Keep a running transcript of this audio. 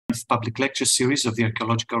public lecture series of the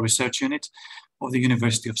Archaeological Research Unit of the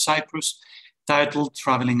University of Cyprus, titled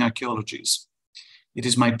Traveling Archaeologies. It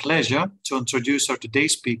is my pleasure to introduce our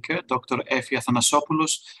today's speaker, Dr. Effie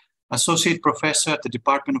Athanassopoulos, Associate Professor at the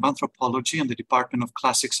Department of Anthropology and the Department of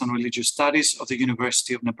Classics and Religious Studies of the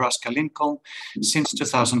University of Nebraska-Lincoln since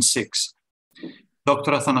 2006.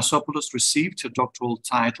 Dr. Athanassopoulos received her doctoral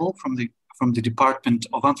title from the Department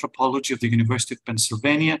of Anthropology of the University of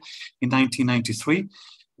Pennsylvania in 1993,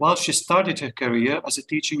 while she started her career as a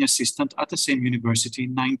teaching assistant at the same university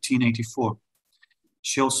in 1984.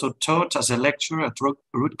 She also taught as a lecturer at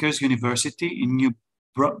Rutgers University in New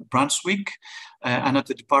Brunswick and at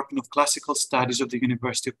the Department of Classical Studies of the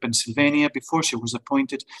University of Pennsylvania before she was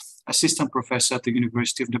appointed assistant professor at the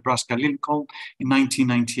University of Nebraska-Lincoln in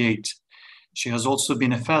 1998. She has also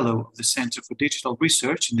been a fellow of the Center for Digital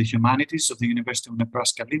Research in the Humanities of the University of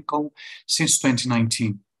Nebraska-Lincoln since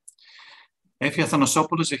 2019. Effie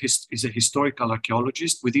Athanassopoulos is a historical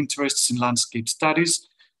archaeologist with interests in landscape studies,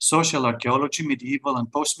 social archaeology, medieval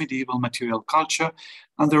and post-medieval material culture,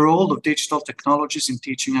 and the role of digital technologies in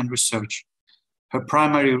teaching and research. Her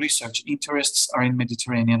primary research interests are in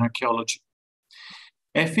Mediterranean archaeology.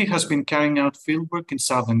 Effie has been carrying out fieldwork in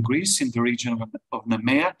southern Greece in the region of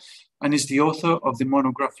Nemea and is the author of the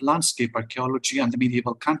monograph Landscape Archaeology and the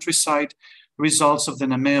Medieval Countryside, Results of the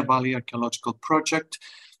Nemea Valley Archaeological Project,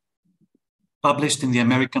 published in the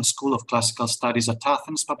American School of Classical Studies at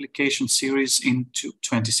Athens publication series in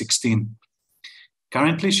 2016.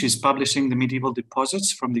 Currently, she is publishing the medieval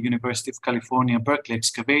deposits from the University of California, Berkeley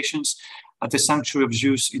excavations at the Sanctuary of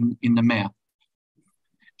Zeus in Nemea.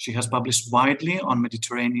 She has published widely on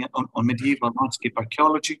medieval landscape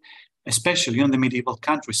archaeology, especially on the medieval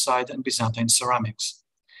countryside and Byzantine ceramics.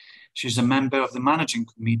 She is a member of the managing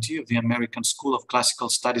committee of the American School of Classical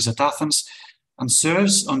Studies at Athens and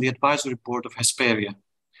serves on the advisory board of Hesperia.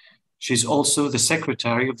 She is also the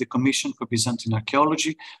secretary of the Commission for Byzantine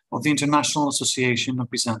Archaeology of the International Association of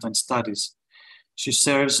Byzantine Studies. She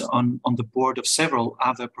serves on the board of several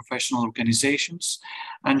other professional organizations,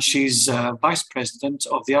 and she's vice president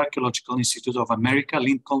of the Archaeological Institute of America,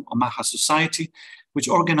 Lincoln Omaha Society, which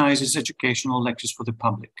organizes educational lectures for the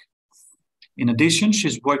public. In addition,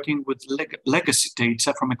 she's working with legacy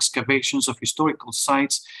data from excavations of historical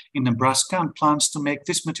sites in Nebraska and plans to make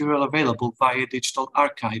this material available via Digital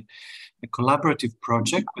Archive, a collaborative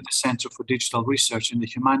project with the Center for Digital Research in the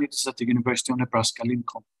Humanities at the University of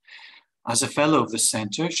Nebraska-Lincoln. As a fellow of the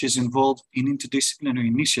center, she's involved in interdisciplinary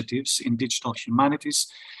initiatives in digital humanities,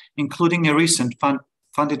 including a recent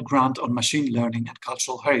funded grant on machine learning and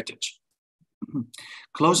cultural heritage.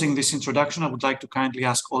 Closing this introduction, I would like to kindly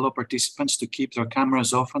ask all our participants to keep their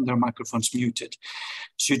cameras off and their microphones muted.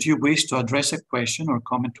 Should you wish to address a question or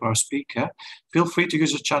comment to our speaker, feel free to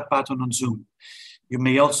use the chat button on Zoom. You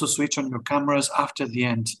may also switch on your cameras after the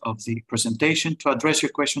end of the presentation to address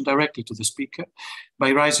your question directly to the speaker by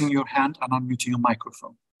raising your hand and unmuting your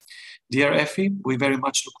microphone. Dear Effie, we very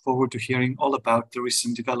much look forward to hearing all about the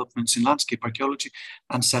recent developments in landscape archaeology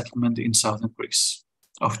and settlement in southern Greece.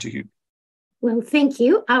 Off to you. Well, thank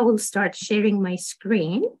you. I will start sharing my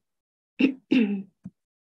screen.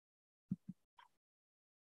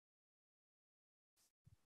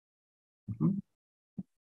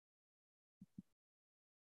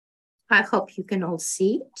 I hope you can all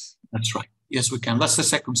see it. That's right. Yes, we can. That's the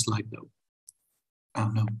second slide, though.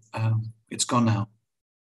 Oh, no. It's gone now.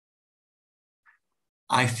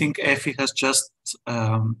 I think Effie has just,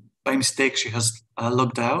 by mistake, she has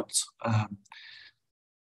logged out.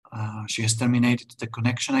 She has terminated the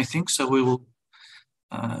connection, I think, so we will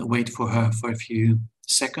wait for her for a few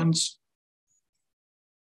seconds.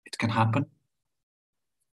 It can happen.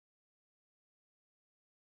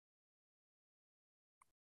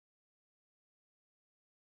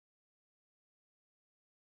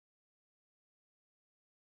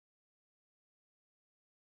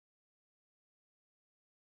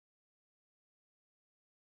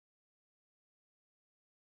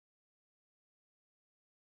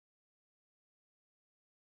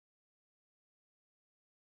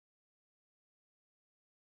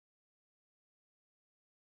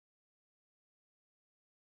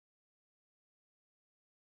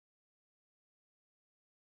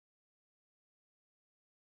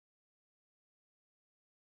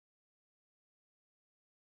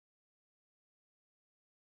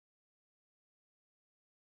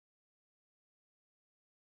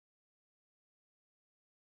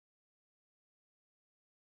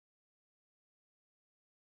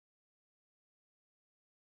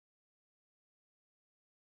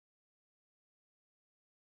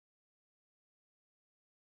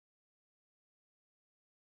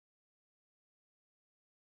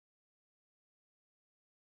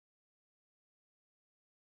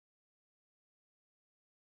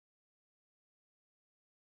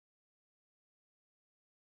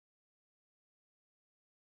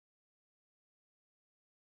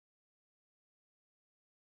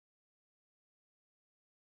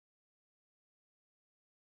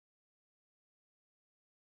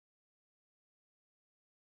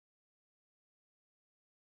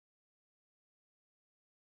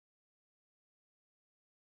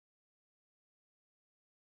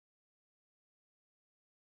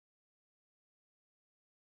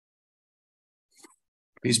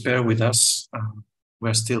 Please bear with us.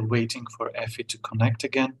 We're still waiting for Effie to connect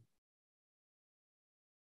again.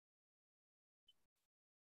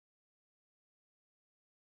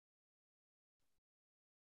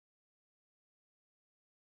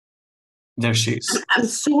 There she is. I'm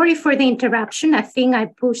sorry for the interruption. I think I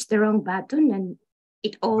pushed the wrong button and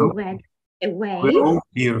it all went away. We're all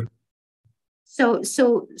here. So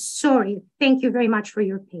sorry. Thank you very much for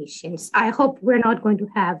your patience. I hope we're not going to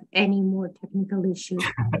have any more technical issues.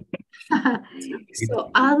 So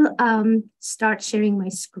I'll start sharing my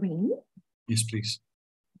screen. Yes, please.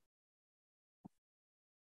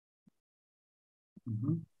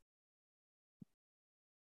 Mm-hmm.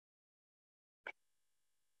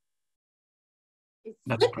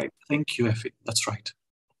 That's great. Thank you, Effie. That's right.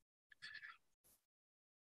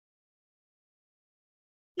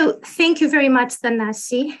 So thank you very much,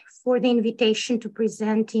 Thanassi, for the invitation to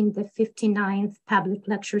present in the 59th public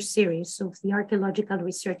lecture series of the Archaeological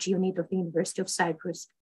Research Unit of the University of Cyprus.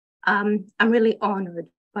 I'm really honored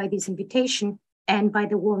by this invitation and by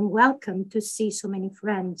the warm welcome to see so many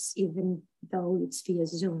friends, even though it's via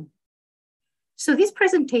Zoom. So this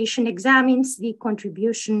presentation examines the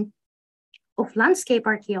contribution of landscape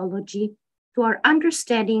archaeology to our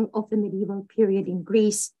understanding of the medieval period in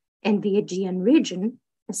Greece and the Aegean region,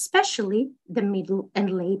 especially the Middle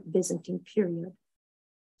and Late Byzantine period.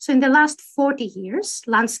 So in the last 40 years,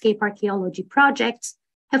 landscape archaeology projects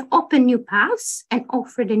have opened new paths and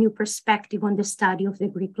offered a new perspective on the study of the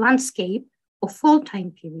Greek landscape of all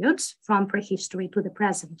time periods, from prehistory to the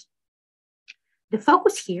present. The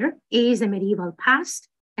focus here is the medieval past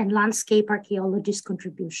and landscape archaeology's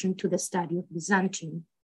contribution to the study of Byzantium.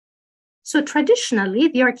 So traditionally,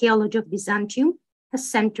 the archaeology of Byzantium has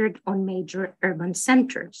centered on major urban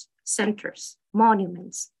centers,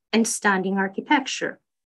 monuments, and standing architecture.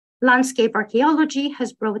 Landscape archaeology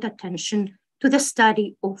has brought attention to the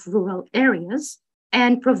study of rural areas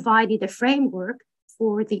and provided a framework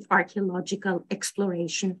for the archaeological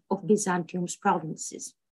exploration of Byzantium's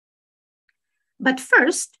provinces. But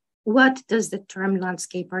first, what does the term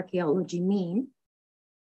landscape archaeology mean?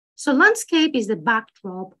 So landscape is the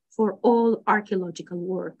backdrop for all archaeological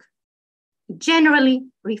work. It generally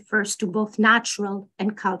refers to both natural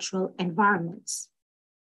and cultural environments.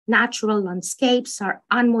 Natural landscapes are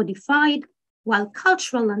unmodified, while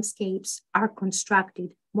cultural landscapes are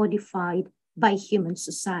constructed, modified by human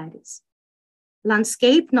societies.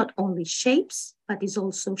 Landscape not only shapes, but is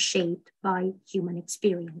also shaped by human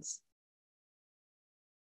experience.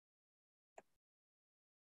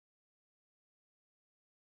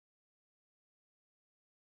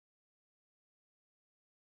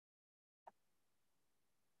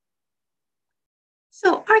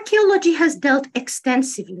 So archaeology has dealt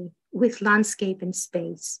extensively with landscape and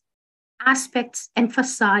space, aspects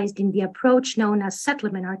emphasized in the approach known as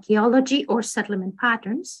settlement archaeology or settlement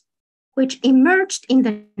patterns, which emerged in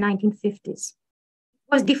the 1950s.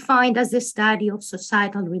 It was defined as the study of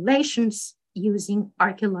societal relations using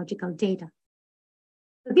archaeological data.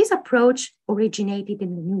 This approach originated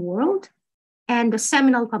in the New World, and the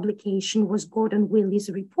seminal publication was Gordon Willie's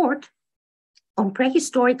report on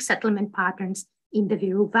prehistoric settlement patterns in the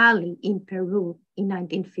Viru Valley in Peru in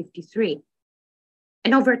 1953.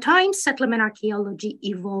 And over time, settlement archaeology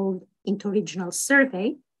evolved into regional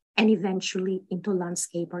survey and eventually into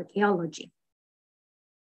landscape archaeology.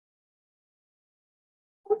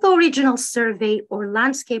 Although regional survey or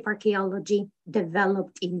landscape archaeology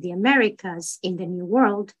developed in the Americas in the New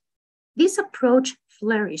World, this approach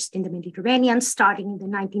flourished in the Mediterranean starting in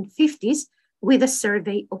the 1950s with a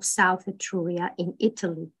survey of South Etruria in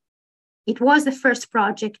Italy. It was the first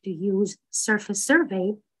project to use surface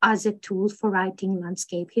survey as a tool for writing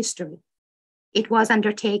landscape history. It was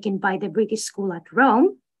undertaken by the British School at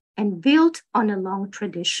Rome and built on a long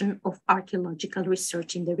tradition of archaeological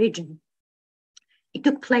research in the region. It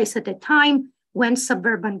took place at a time when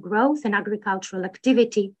suburban growth and agricultural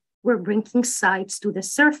activity were bringing sites to the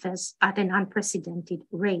surface at an unprecedented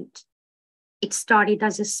rate. It started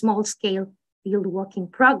as a small-scale field walking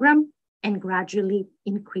program and gradually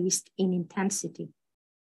increased in intensity.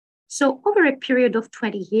 So over a period of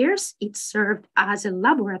 20 years, it served as a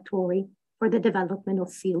laboratory for the development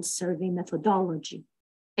of field survey methodology,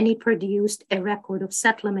 and it produced a record of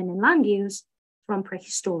settlement and land use from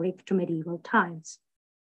prehistoric to medieval times.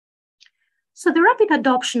 So the rapid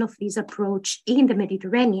adoption of this approach in the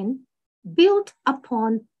Mediterranean built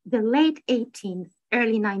upon the late 18th,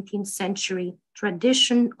 early 19th century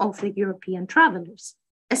tradition of the European travelers,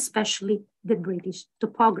 especially the British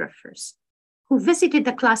topographers, who visited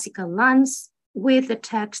the classical lands with the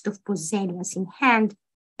text of Pausanias in hand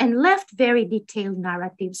and left very detailed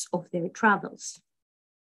narratives of their travels.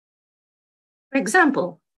 For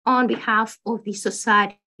example, on behalf of the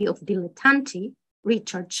Society of Dilettanti,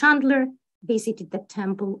 Richard Chandler visited the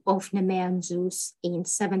temple of Nemean Zeus in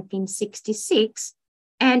 1766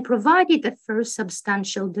 and provided the first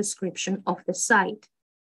substantial description of the site.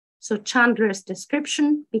 So Chandler's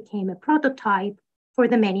description became a prototype for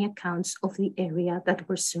the many accounts of the area that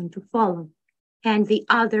were soon to follow. And the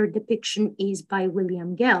other depiction is by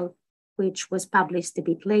William Gell, which was published a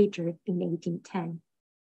bit later in 1810.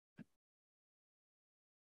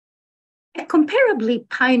 A comparably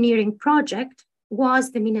pioneering project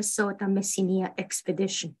was the Minnesota Messinia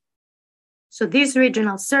expedition. So this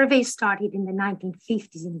regional survey started in the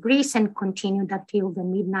 1950s in Greece and continued until the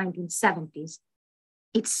mid-1970s.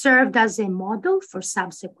 It served as a model for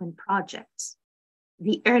subsequent projects.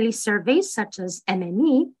 The early surveys, such as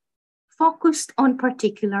MME, focused on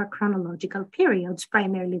particular chronological periods,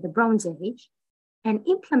 primarily the Bronze Age, and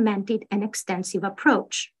implemented an extensive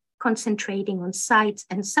approach, concentrating on sites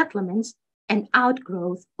and settlements and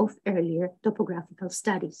outgrowth of earlier topographical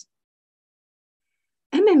studies.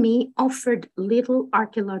 MME offered little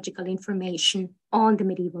archaeological information on the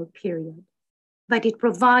medieval period, but it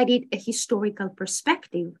provided a historical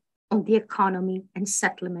perspective on the economy and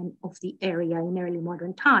settlement of the area in early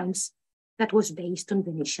modern times that was based on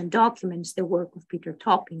Venetian documents, the work of Peter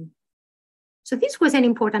Topping. So this was an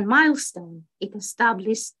important milestone. It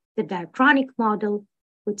established the diachronic model,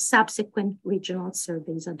 which subsequent regional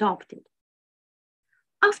surveys adopted.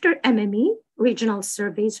 After MME, regional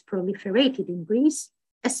surveys proliferated in Greece,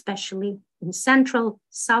 especially in central,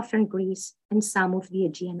 southern Greece, and some of the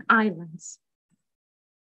Aegean islands.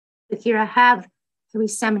 So here I have 3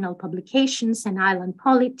 seminal publications: An Island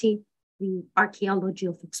Polity, The Archaeology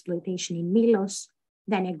of Exploitation in Milos,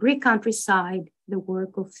 then A Greek Countryside, the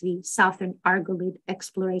work of the Southern Argolid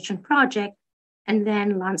Exploration Project, and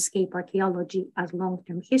then Landscape Archaeology as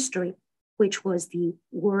Long-Term History, which was the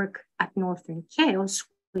work at Northern Chaos,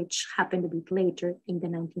 which happened a bit later in the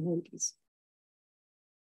 1980s.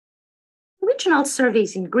 Regional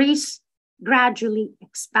surveys in Greece gradually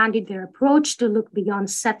expanded their approach to look beyond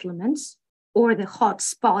settlements or the hot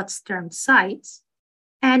spots termed sites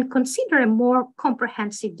and consider a more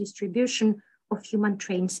comprehensive distribution of human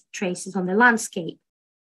traces on the landscape.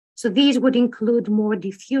 So these would include more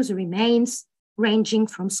diffuse remains, ranging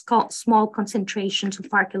from small concentrations of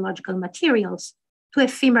archaeological materials to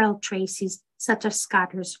ephemeral traces such as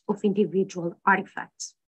scatters of individual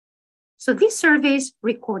artifacts. So these surveys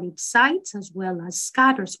recorded sites as well as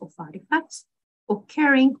scatters of artifacts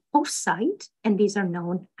occurring off-site, and these are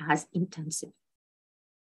known as intensive.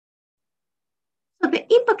 So the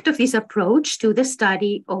impact of this approach to the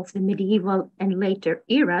study of the medieval and later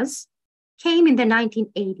eras came in the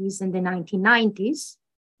 1980s and the 1990s,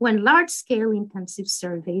 when large-scale intensive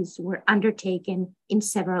surveys were undertaken in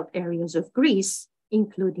several areas of Greece,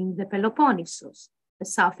 including the Peloponnesus, the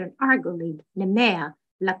Southern Argolid, Nemea,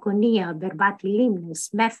 Laconia, Berbati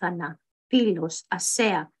Limnes, Methana, Pylos,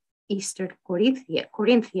 Asea, Eastern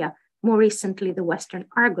Corinthia, more recently the Western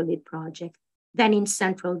Argolid project. Then in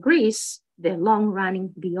central Greece, the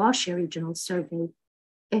long-running Boeotia regional survey,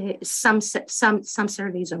 some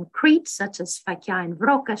surveys on Crete, such as Phakia and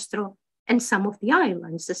Vrokastro, and some of the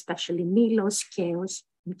islands, especially Milos, Chios,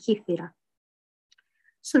 and Kythera.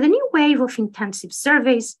 So the new wave of intensive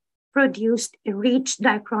surveys produced a rich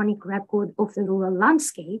diachronic record of the rural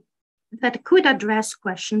landscape that could address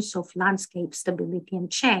questions of landscape stability and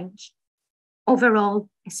change. Overall,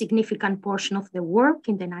 a significant portion of the work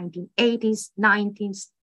in the 1980s,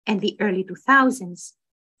 90s, and the early 2000s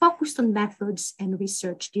focused on methods and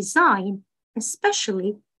research design,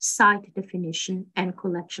 especially site definition and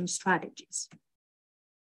collection strategies.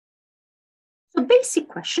 So basic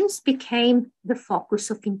questions became the focus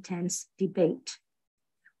of intense debate.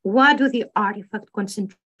 What do the artifact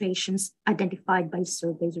concentrations identified by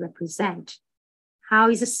surveys represent? How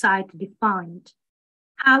is a site defined?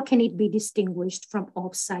 How can it be distinguished from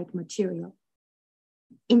off-site material?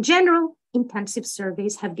 In general, intensive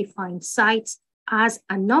surveys have defined sites as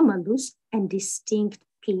anomalous and distinct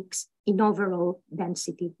peaks in overall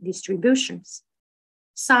density distributions.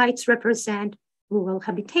 Sites represent rural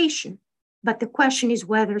habitation, but the question is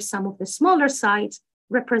whether some of the smaller sites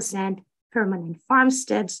represent permanent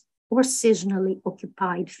farmsteads or seasonally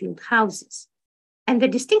occupied field houses. And the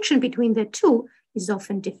distinction between the two is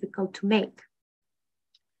often difficult to make.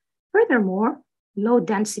 Furthermore, low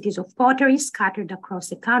densities of pottery scattered across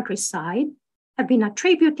the countryside have been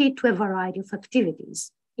attributed to a variety of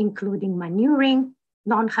activities, including manuring,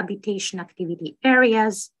 non-habitation activity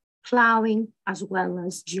areas, plowing, as well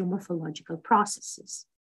as geomorphological processes.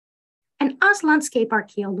 And as landscape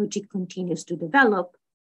archaeology continues to develop,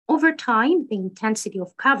 Over time, the intensity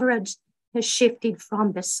of coverage has shifted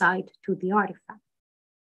from the site to the artifact.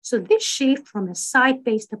 So this shift from a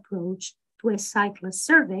site-based approach to a siteless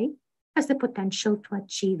survey has the potential to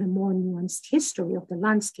achieve a more nuanced history of the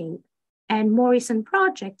landscape, and more recent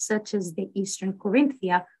projects such as the Eastern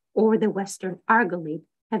Corinthia or the Western Argolid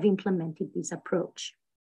have implemented this approach.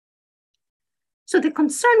 So the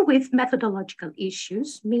concern with methodological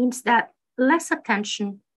issues means that less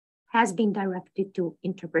attention has been directed to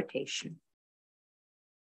interpretation.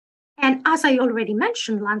 And as I already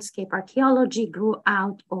mentioned, landscape archaeology grew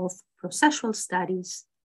out of processual studies,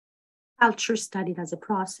 culture studied as a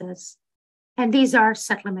process, and these are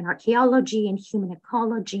settlement archaeology and human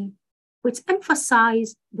ecology, which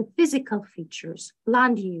emphasize the physical features,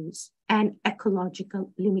 land use, and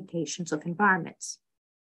ecological limitations of environments.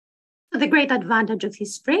 So the great advantage of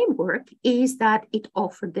this framework is that it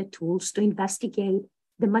offered the tools to investigate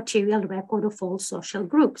the material record of all social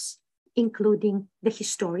groups, including the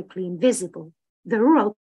historically invisible, the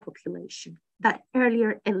rural population that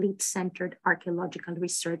earlier elite-centered archaeological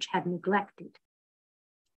research had neglected.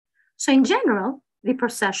 So in general, the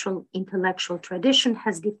processual intellectual tradition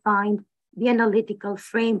has defined the analytical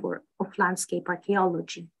framework of landscape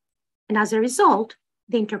archaeology. And as a result,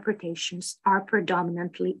 the interpretations are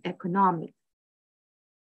predominantly economic.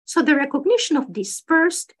 So the recognition of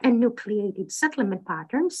dispersed and nucleated settlement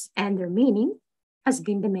patterns and their meaning has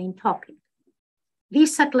been the main topic.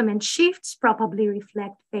 These settlement shifts probably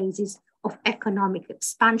reflect phases of economic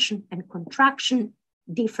expansion and contraction,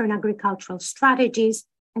 different agricultural strategies,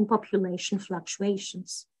 and population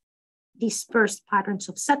fluctuations. Dispersed patterns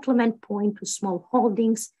of settlement point to small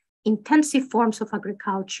holdings, intensive forms of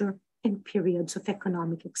agriculture, and periods of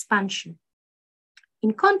economic expansion.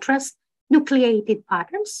 In contrast, nucleated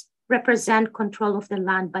patterns represent control of the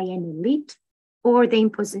land by an elite or the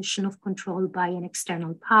imposition of control by an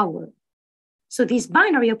external power. So this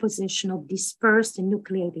binary opposition of dispersed and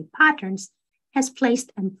nucleated patterns has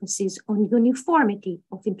placed emphasis on uniformity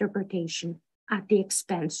of interpretation at the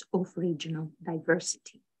expense of regional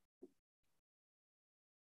diversity.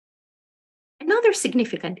 Another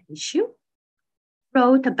significant issue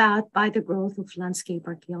brought about by the growth of landscape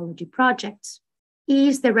archaeology projects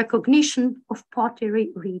is the recognition of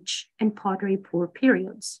pottery-rich and pottery-poor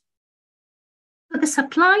periods. So the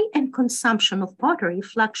supply and consumption of pottery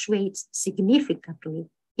fluctuates significantly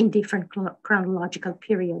in different chronological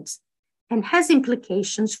periods and has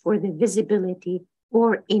implications for the visibility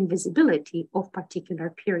or invisibility of particular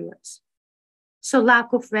periods. So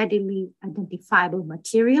lack of readily identifiable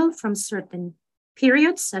material from certain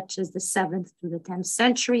periods, such as the 7th to the 10th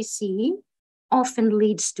century CE, often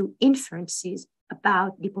leads to inferences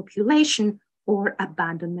about depopulation or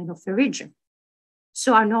abandonment of the region.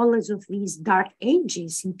 So our knowledge of these dark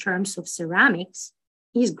ages in terms of ceramics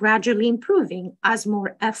is gradually improving as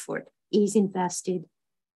more effort is invested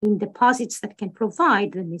in deposits that can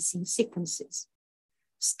provide the missing sequences.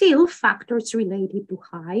 Still, factors related to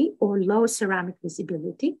high or low ceramic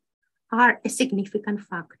visibility are a significant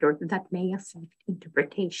factor that may affect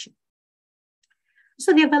interpretation.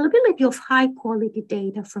 So the availability of high quality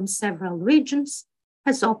data from several regions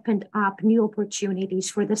has opened up new opportunities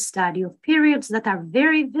for the study of periods that are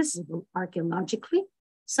very visible archaeologically,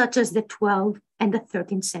 such as the 12th and the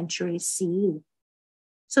 13th centuries CE.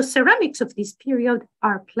 So ceramics of this period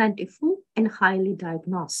are plentiful and highly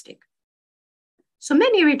diagnostic. So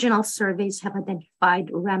many regional surveys have identified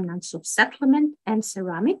remnants of settlement and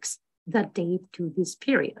ceramics that date to this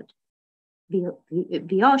period.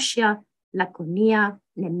 Boeotia, Laconia,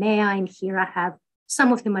 Nemea, and here I have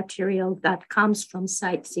some of the material that comes from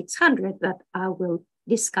site 600 that I will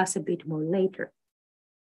discuss a bit more later.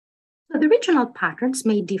 So the regional patterns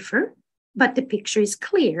may differ, but the picture is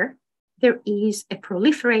clear. There is a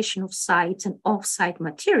proliferation of sites and off-site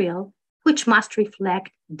material, which must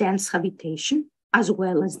reflect dense habitation, as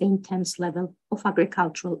well as the intense level of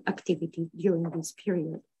agricultural activity during this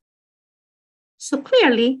period. So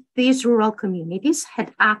clearly, these rural communities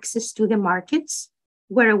had access to the markets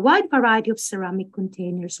where a wide variety of ceramic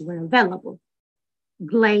containers were available.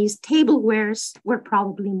 Glazed tablewares were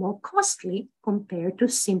probably more costly compared to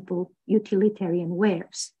simple utilitarian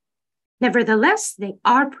wares. Nevertheless, they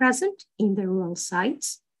are present in the rural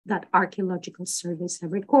sites that archaeological surveys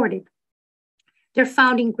have recorded. They're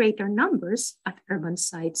found in greater numbers at urban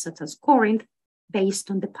sites such as Corinth,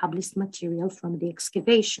 based on the published material from the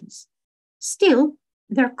excavations. Still,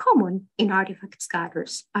 they're common in artifact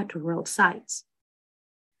scatters at rural sites.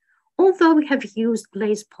 Although we have used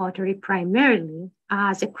glazed pottery primarily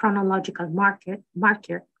as a chronological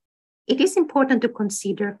marker, it is important to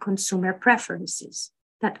consider consumer preferences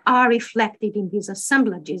that are reflected in these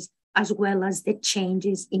assemblages, as well as the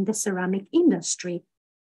changes in the ceramic industry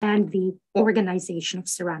and the organization of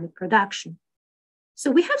ceramic production. So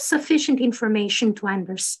we have sufficient information to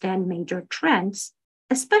understand major trends,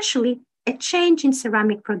 especially a change in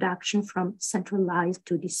ceramic production from centralized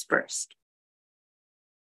to dispersed.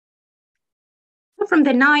 So from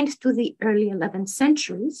the 9th to the early 11th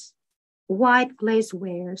centuries, white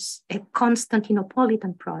glazewares, a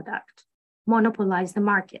Constantinopolitan product, monopolized the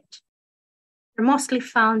market. They're mostly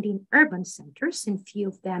found in urban centers, and few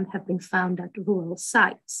of them have been found at rural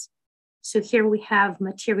sites. So here we have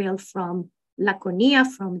material from Laconia,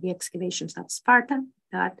 from the excavations at Sparta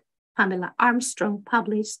that Pamela Armstrong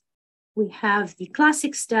published. We have the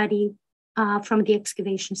classic study from the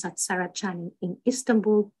excavations at Saraçhani in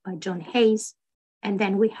Istanbul by John Hayes. And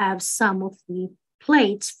then we have some of the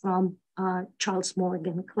plates from Charles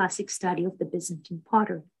Morgan, classic study of the Byzantine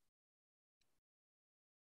pottery.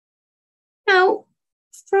 Now,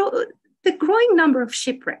 for the growing number of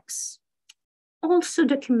shipwrecks also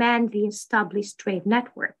document the established trade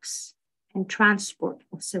networks and transport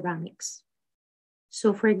of ceramics.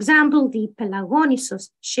 So, for example, the Pelagonissos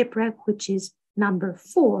shipwreck, which is number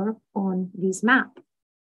 4 on this map,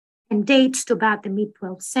 and dates to about the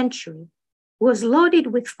mid-12th century, was loaded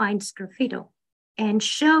with fine sgraffito and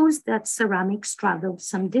shows that ceramics traveled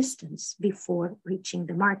some distance before reaching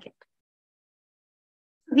the market.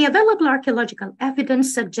 The available archaeological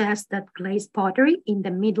evidence suggests that glazed pottery in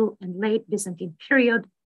the Middle and Late Byzantine period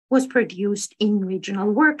was produced in regional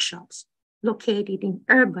workshops located in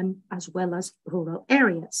urban as well as rural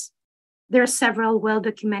areas. There are several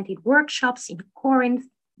well-documented workshops in Corinth,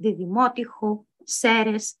 Didymotiko,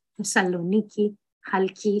 Ceres, Thessaloniki,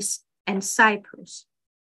 Chalkis, and Cyprus.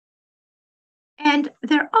 And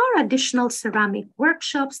there are additional ceramic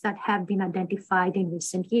workshops that have been identified in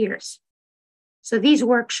recent years. So these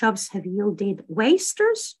workshops have yielded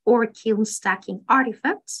wasters or kiln stacking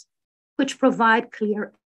artifacts, which provide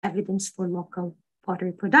clear evidence for local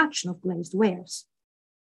pottery production of glazed wares.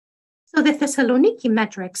 So the Thessaloniki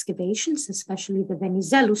metro excavations, especially the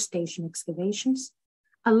Venizelos station excavations,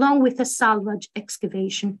 along with the salvage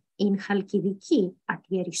excavation in Chalkidiki at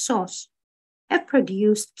Yerissos, have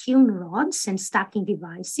produced kiln rods and stacking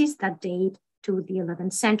devices that date to the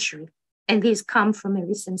 11th century. And these come from a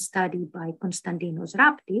recent study by Konstantinos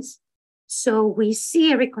Raptis. So we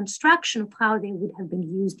see a reconstruction of how they would have been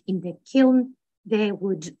used in the kiln. They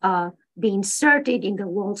would be inserted in the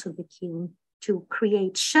walls of the kiln to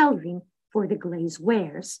create shelving for the glazed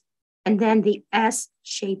wares. And then the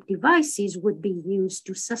S-shaped devices would be used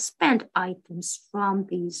to suspend items from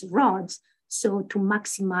these rods, so to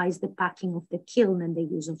maximize the packing of the kiln and the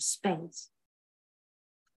use of space.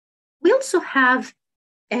 We also have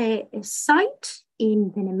a site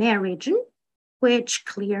in the Nemea region, which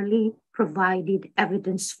clearly provided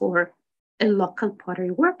evidence for a local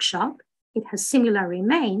pottery workshop. It has similar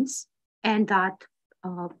remains, and that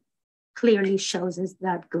clearly shows us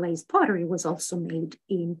that glazed pottery was also made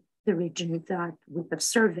in the region that we have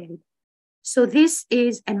surveyed. So this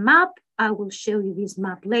is a map. I will show you this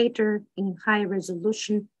map later in high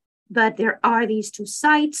resolution, but there are these two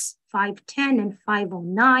sites, 510 and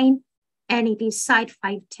 509, and it is site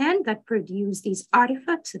 510 that produced these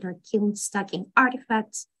artifacts that are kiln stacking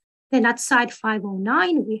artifacts. Then at site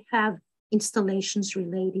 509, we have installations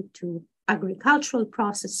related to agricultural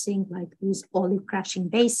processing, like this olive crushing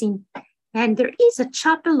basin. And there is a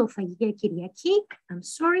chapel of Agia Kyriaki. I'm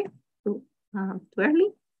sorry, too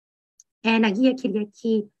early. And Agia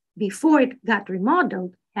Kyriaki, before it got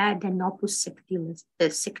remodeled, had an opus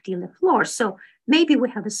sectile floor. So maybe we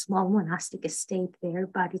have a small monastic estate there,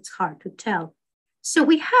 but it's hard to tell. So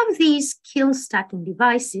we have these kiln stacking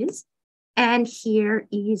devices, and here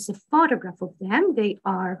is a photograph of them. They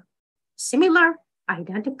are similar,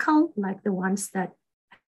 identical, like the ones that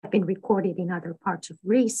have been recorded in other parts of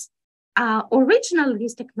Greece. Originally,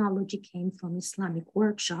 this technology came from Islamic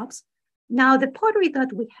workshops. Now, the pottery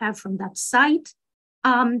that we have from that site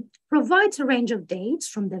provides a range of dates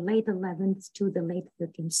from the late 11th to the late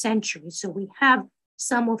 13th century. So we have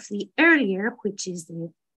some of the earlier, which is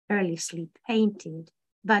the early sleep painted,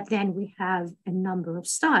 but then we have a number of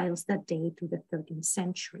styles that date to the 13th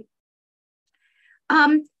century.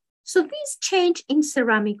 So this change in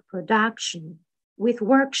ceramic production with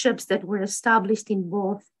workshops that were established in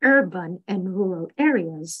both urban and rural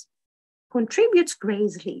areas contributes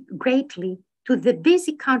greatly to the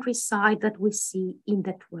busy countryside that we see in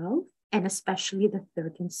the 12th and especially the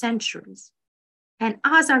 13th centuries. And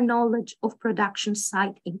as our knowledge of production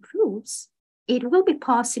site improves, it will be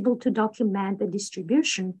possible to document the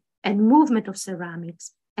distribution and movement of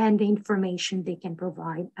ceramics and the information they can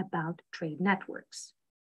provide about trade networks.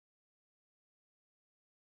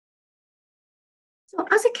 So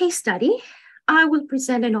as a case study, I will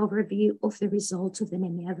present an overview of the results of the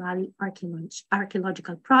Nemea Valley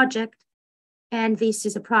Archaeological Project. And this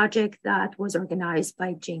is a project that was organized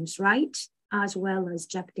by James Wright, as well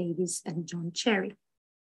as Jack Davis and John Cherry.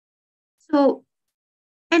 So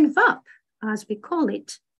NVAP, as we call it,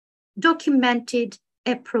 documented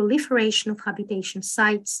a proliferation of habitation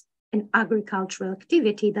sites and agricultural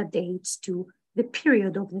activity that dates to the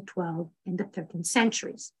period of the 12th and the 13th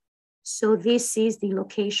centuries. So this is the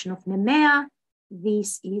location of Nemea.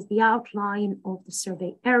 This is the outline of the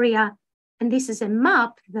survey area. And this is a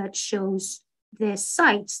map that shows the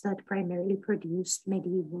sites that primarily produced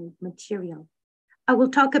medieval material. I will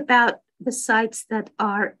talk about the sites that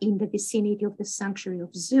are in the vicinity of the sanctuary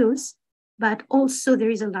of Zeus, but also there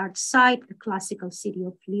is a large site, the classical city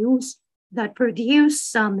of Phlius, that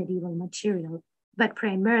produced some medieval material, but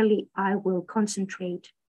primarily I will concentrate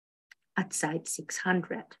at site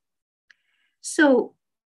 600. So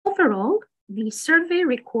overall, the survey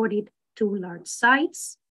recorded 2 large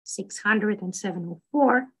sites, 600 and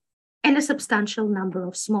 704, and a substantial number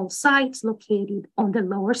of small sites located on the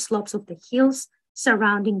lower slopes of the hills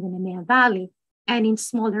surrounding the Nemea Valley and in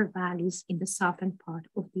smaller valleys in the southern part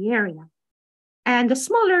of the area. And the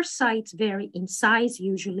smaller sites vary in size.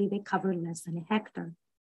 Usually they cover less than a hectare.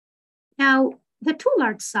 Now, the 2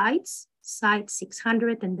 large sites, site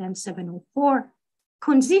 600 and then 704,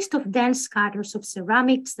 consist of dense scatters of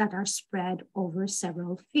ceramics that are spread over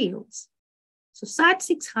several fields. So site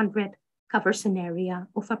 600 covers an area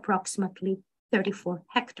of approximately 34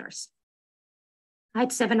 hectares.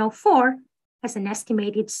 Site 704 has an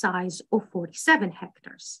estimated size of 47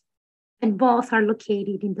 hectares, and both are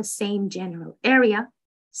located in the same general area,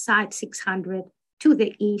 site 600 to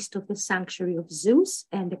the east of the sanctuary of Zeus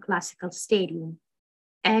and the classical stadium,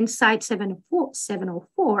 and site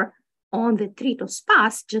 704 on the Tritos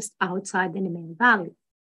Pass just outside the Nemea Valley.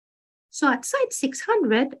 So at site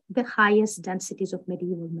 600, the highest densities of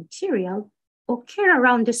medieval material occur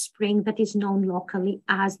around the spring that is known locally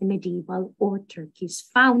as the medieval or Turkish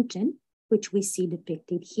fountain, which we see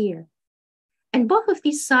depicted here. And both of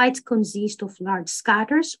these sites consist of large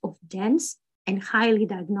scatters of dense and highly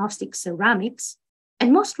diagnostic ceramics,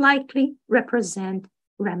 and most likely represent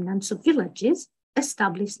remnants of villages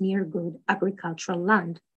established near good agricultural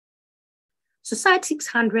land. So site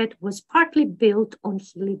 600 was partly built on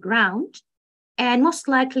hilly ground and most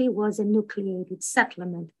likely was a nucleated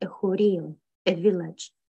settlement, a choril, a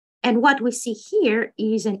village. And what we see here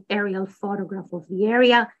is an aerial photograph of the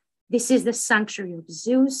area. This is the sanctuary of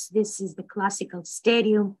Zeus. This is the classical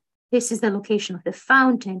stadium. This is the location of the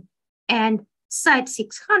fountain. And site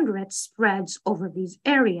 600 spreads over this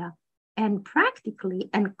area and practically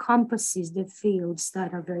encompasses the fields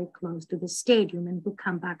that are very close to the stadium. And we'll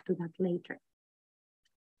come back to that later.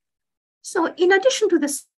 So in addition to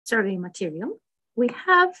the survey material, we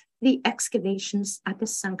have the excavations at the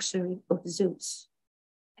sanctuary of Zeus.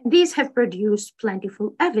 And these have produced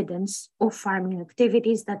plentiful evidence of farming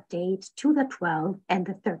activities that date to the 12th and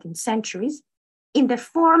the 13th centuries in the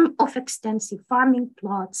form of extensive farming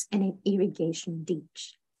plots and an irrigation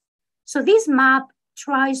ditch. So this map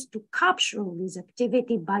tries to capture all this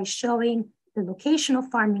activity by showing the location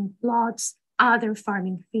of farming plots, other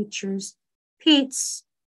farming features, pits,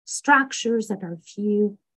 structures that are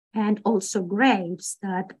few, and also graves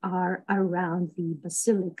that are around the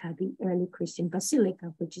basilica, the early Christian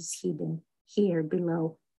basilica, which is hidden here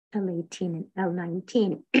below L18 and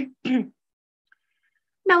L19.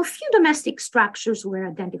 Now, few domestic structures were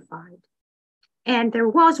identified. And there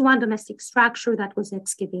was one domestic structure that was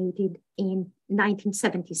excavated in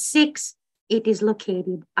 1976. It is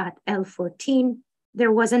located at L14.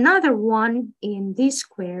 There was another one in this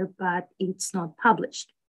square, but it's not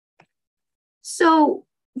published. So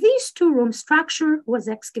this 2-room structure was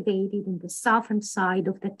excavated in the southern side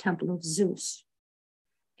of the Temple of Zeus.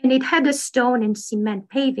 And it had a stone and cement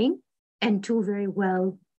paving and 2 very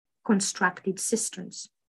well constructed cisterns.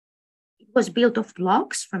 It was built of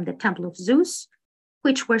blocks from the Temple of Zeus,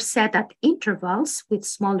 which were set at intervals with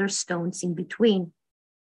smaller stones in between.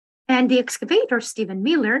 And the excavator, Stephen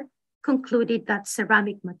Miller, concluded that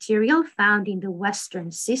ceramic material found in the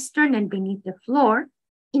western cistern and beneath the floor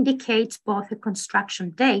indicates both a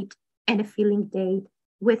construction date and a filling date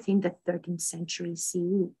within the 13th century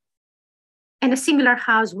CE. And a similar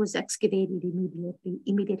house was excavated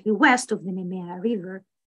immediately west of the Nemea River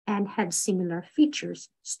and had similar features,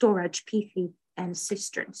 storage, pithy, and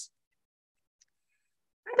cisterns.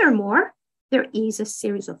 Furthermore, there is a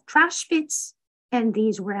series of trash pits and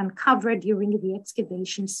these were uncovered during the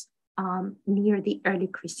excavations near the early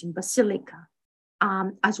Christian basilica,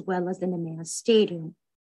 as well as the Nemea Stadium.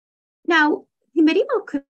 Now, the medieval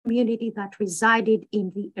community that resided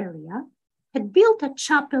in the area had built a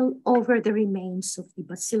chapel over the remains of the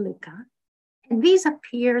basilica, and this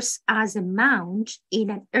appears as a mound in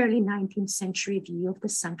an early 19th century view of the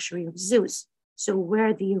sanctuary of Zeus, so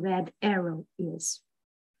where the red arrow is.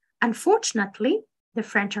 Unfortunately, the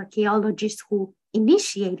French archaeologist who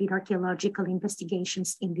initiated archaeological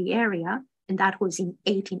investigations in the area, and that was in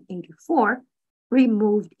 1884,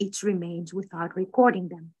 removed its remains without recording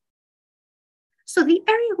them. So the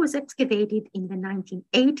area was excavated in the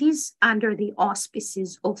 1980s under the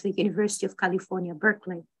auspices of the University of California,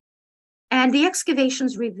 Berkeley. And the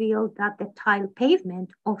excavations revealed that the tile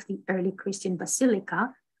pavement of the early Christian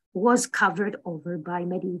basilica was covered over by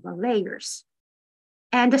medieval layers.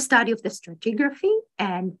 And the study of the stratigraphy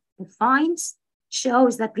and the finds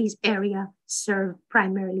shows that these areas served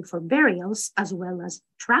primarily for burials as well as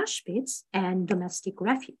trash pits and domestic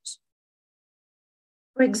refuse.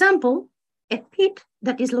 For example, a pit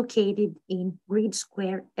that is located in Grid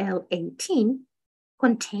Square L18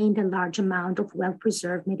 contained a large amount of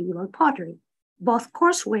well-preserved medieval pottery, both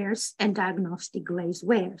coarse wares and diagnostic glazed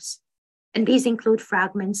wares. And these include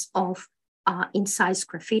fragments of incised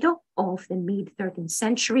graffito of the mid-13th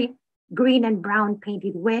century, green and brown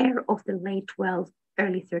painted ware of the late 12th,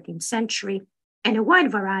 early 13th century, and a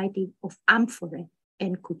wide variety of amphorae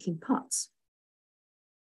and cooking pots.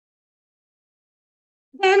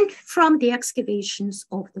 Then from the excavations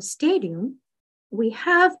of the stadium, we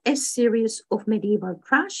have a series of medieval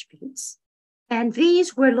trash pits, and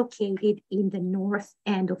these were located in the north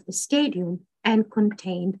end of the stadium and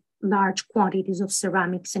contained large quantities of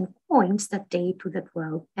ceramics and coins that date to the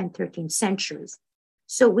 12th and 13th centuries.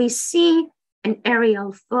 So we see an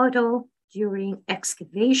aerial photo during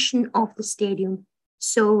excavation of the stadium.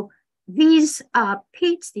 So these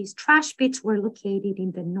pits, these trash pits, were located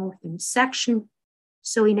in the northern section.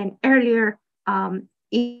 So in an earlier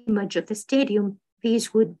image of the stadium,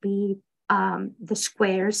 these would be the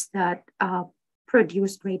squares that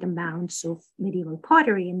produced great amounts of medieval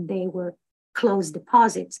pottery, and they were closed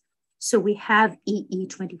deposits. So we have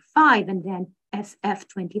EE25 and then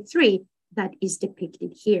FF23 that is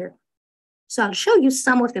depicted here. So I'll show you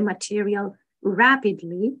some of the material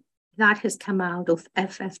rapidly that has come out of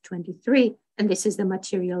FF23, and this is the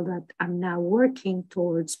material that I'm now working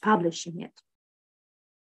towards publishing it.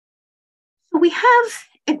 So we have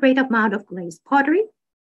a great amount of glazed pottery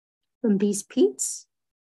from these pits.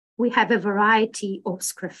 We have a variety of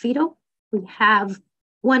sgraffito. We have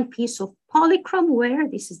one piece of polychrome ware.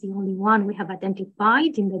 This is the only one we have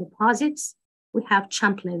identified in the deposits. We have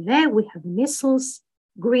champlevé, we have missals,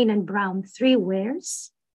 green and brown 3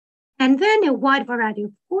 wares, and then a wide variety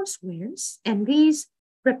of coarse wares. And these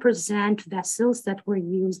represent vessels that were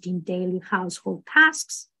used in daily household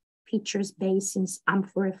tasks, pitchers, basins,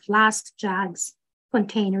 amphora, flasks, jugs,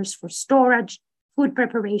 containers for storage, food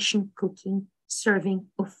preparation, cooking, serving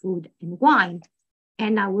of food and wine.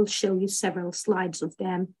 And I will show you several slides of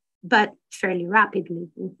them, but fairly rapidly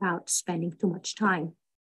without spending too much time.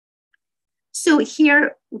 So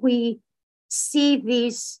here we see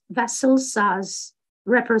these vessels as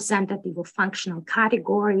representative of functional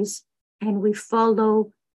categories, and we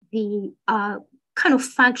follow the kind of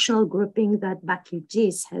functional grouping that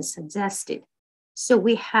Bakircis has suggested. So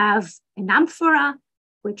we have an amphora,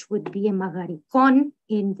 which would be a magarikon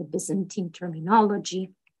in the Byzantine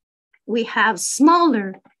terminology. We have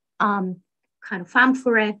smaller kind of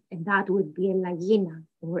amphorae, and that would be a lagina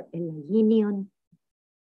or a laginion.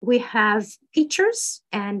 We have pitchers,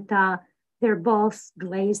 and they're both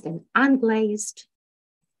glazed and unglazed.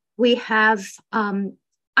 We have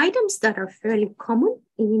items that are fairly common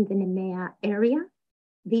in the Nemea area.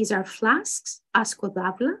 These are flasks,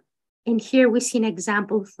 askodavla, and here we see an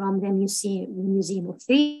example from the Museum of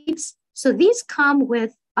Thebes. So these come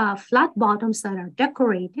with flat bottoms that are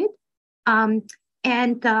decorated, and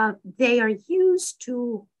they are used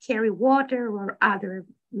to carry water or other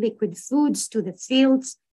liquid foods to the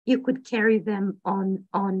fields. You could carry them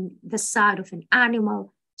on the side of an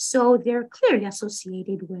animal. So they're clearly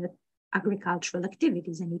associated with agricultural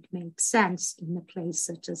activities, and it makes sense in a place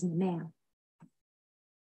such as Nemea.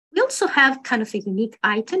 We also have kind of a unique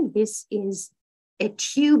item. This is a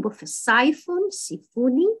tube of a siphon,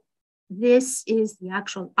 sifuni. This is the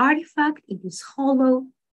actual artifact. It is hollow,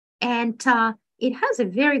 and it has a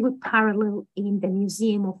very good parallel in the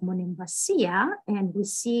Museum of Monemvasia, and we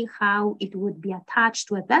see how it would be attached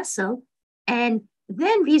to a vessel, and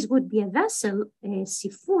then this would be a vessel, a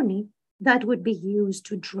sifuni, that would be used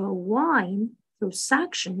to draw wine through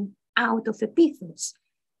suction out of epithels.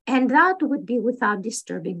 And that would be without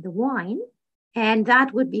disturbing the wine, and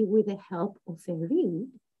that would be with the help of a reed.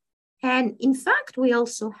 And in fact, we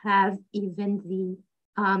also have even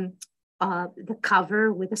the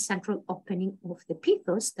cover with the central opening of the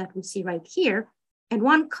pithos that we see right here. And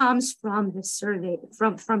one comes from the survey,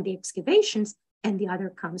 from the excavations, and the other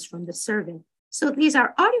comes from the survey. So these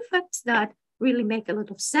are artifacts that really make a lot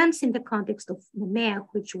of sense in the context of Nemea,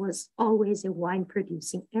 which was always a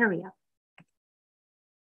wine-producing area.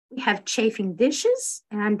 We have chafing dishes,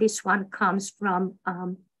 and this one comes from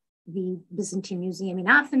the Byzantine Museum in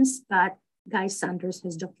Athens, but Guy Sanders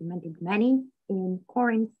has documented many in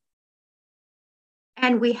Corinth.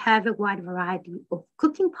 And we have a wide variety of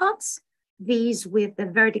cooking pots. These with the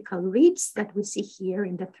vertical reeds that we see here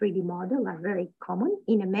in the 3D model are very common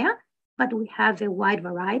in Nemea, but we have a wide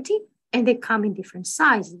variety and they come in different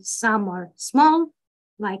sizes. Some are small,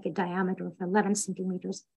 like a diameter of 11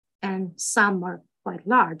 centimeters, and some are quite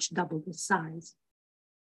large, double the size.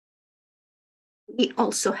 We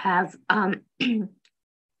also have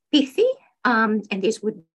pithi, and these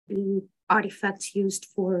would be artifacts used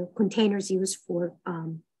for containers used for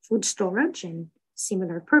food storage and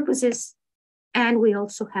similar purposes. And we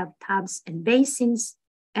also have tubs and basins.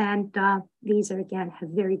 And these are, again, have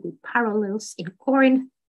very good parallels in Corinth.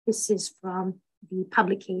 This is from the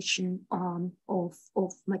publication of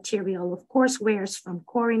material of courseware from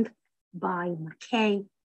Corinth by Mackay.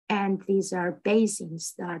 And these are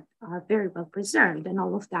basins that are very well preserved. And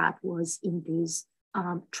all of that was in these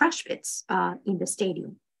trash pits in the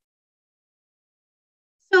stadium.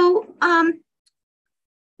 So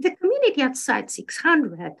the community at Site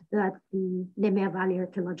 600 that the Nemea Valley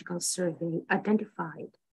Archaeological Survey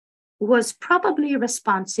identified was probably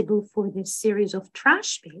responsible for this series of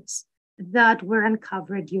trash pits that were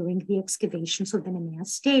uncovered during the excavations of the Nemea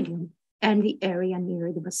Stadium and the area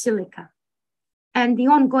near the Basilica. And the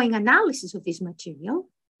ongoing analysis of this material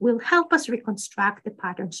will help us reconstruct the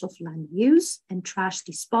patterns of land use and trash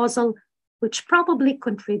disposal, which probably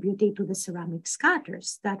contributed to the ceramic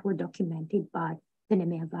scatters that were documented by the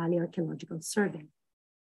Nemea Valley Archaeological Survey.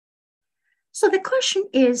 So the question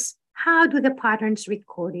is, how do the patterns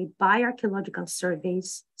recorded by archaeological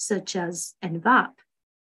surveys, such as NVAP,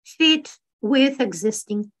 fit with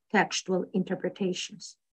existing textual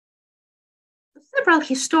interpretations? Several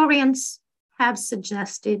historians have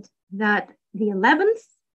suggested that the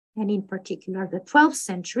 11th, and in particular the 12th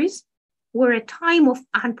centuries, were a time of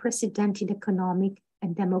unprecedented economic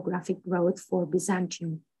and demographic growth for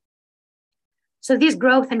Byzantium. So this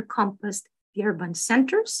growth encompassed the urban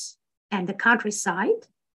centers and the countryside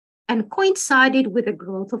and coincided with the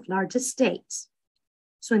growth of large estates.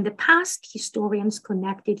 So in the past, historians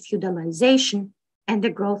connected feudalization and the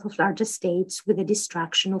growth of large estates with the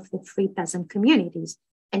destruction of the free peasant communities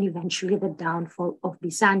and eventually the downfall of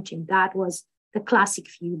Byzantium. That was the classic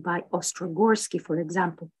view by Ostrogorsky, for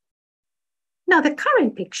example. Now, the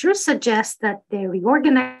current picture suggests that the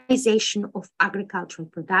reorganization of agricultural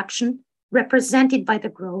production, represented by the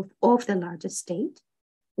growth of the large estate,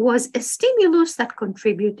 was a stimulus that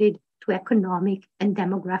contributed to economic and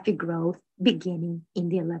demographic growth beginning in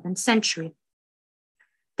the 11th century.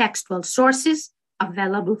 Textual sources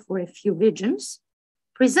available for a few regions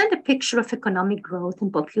present a picture of economic growth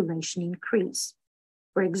and population increase.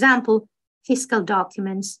 For example, fiscal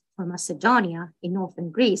documents for Macedonia in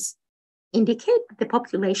northern Greece indicate that the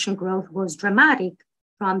population growth was dramatic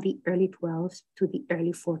from the early 12th to the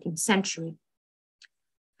early 14th century.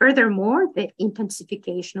 Furthermore, the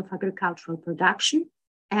intensification of agricultural production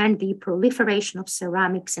and the proliferation of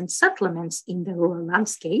ceramics and settlements in the rural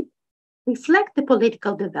landscape reflect the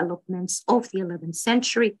political developments of the 11th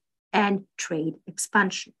century and trade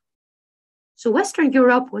expansion. So Western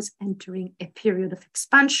Europe was entering a period of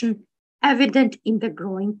expansion evident in the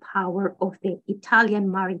growing power of the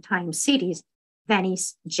Italian maritime cities,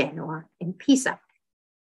 Venice, Genoa, and Pisa.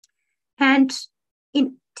 And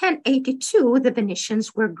in 1082, the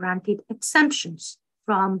Venetians were granted exemptions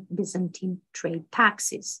from Byzantine trade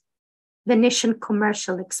taxes. Venetian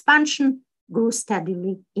commercial expansion grew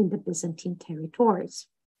steadily in the Byzantine territories.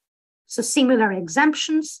 So similar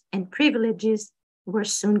exemptions and privileges were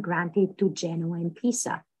soon granted to Genoa and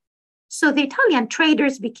Pisa. So the Italian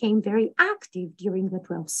traders became very active during the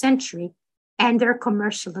 12th century, and their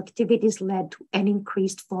commercial activities led to an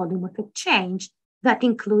increased volume of exchange that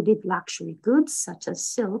included luxury goods such as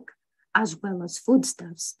silk, as well as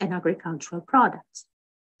foodstuffs and agricultural products.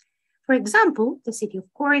 For example, the city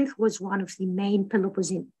of Corinth was one of the main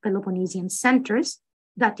Peloponnesian centers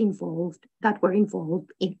that were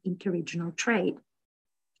involved in interregional trade.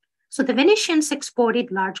 So the Venetians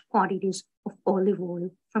exported large quantities of olive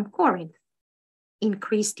oil from Corinth.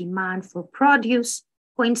 Increased demand for produce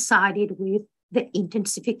coincided with the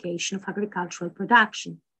intensification of agricultural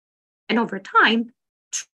production. And over time,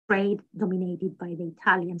 trade dominated by the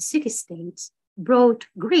Italian city-states brought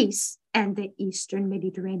Greece and the Eastern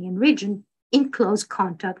Mediterranean region in close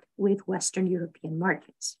contact with Western European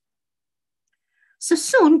markets. So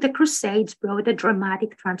soon, the Crusades brought a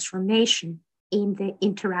dramatic transformation in the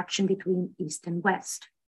interaction between East and West.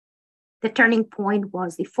 The turning point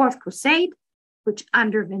was the Fourth Crusade, which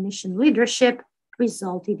under Venetian leadership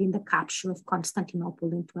resulted in the capture of Constantinople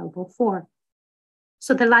in 1204.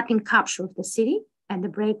 So the Latin capture of the city and the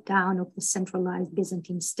breakdown of the centralized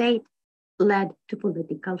Byzantine state led to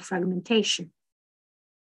political fragmentation.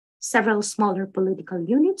 Several smaller political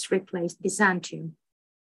units replaced Byzantium.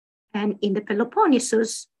 And in the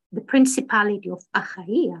Peloponnesus, the Principality of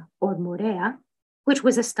Achaia or Morea, which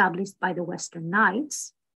was established by the Western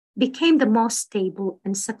Knights, became the most stable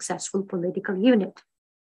and successful political unit.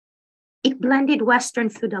 It blended Western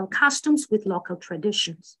feudal customs with local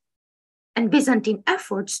traditions. And Byzantine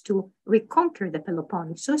efforts to reconquer the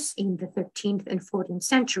Peloponnesus in the 13th and 14th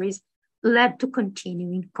centuries led to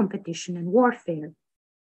continuing competition and warfare.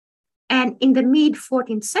 And in the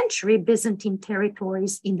mid-14th century, Byzantine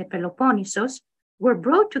territories in the Peloponnesus were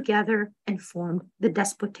brought together and formed the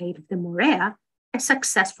Despotate of the Morea, a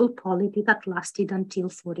successful polity that lasted until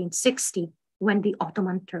 1460, when the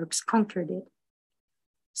Ottoman Turks conquered it.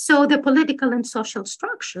 So the political and social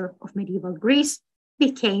structure of medieval Greece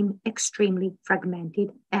became extremely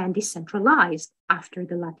fragmented and decentralized after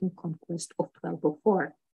the Latin conquest of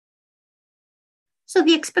 1204. So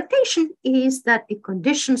the expectation is that the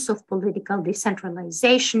conditions of political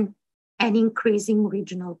decentralization and increasing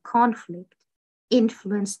regional conflict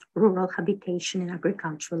influenced rural habitation and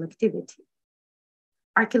agricultural activity.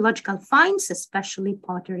 Archaeological finds, especially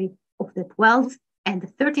pottery of the 12th and the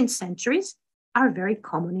 13th centuries, are very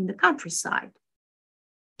common in the countryside.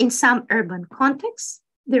 In some urban contexts,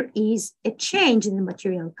 there is a change in the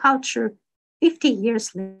material culture 50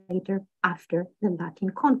 years later after the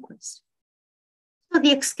Latin conquest. So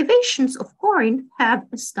the excavations of Corinth have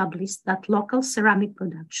established that local ceramic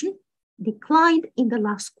production declined in the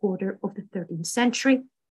last quarter of the 13th century,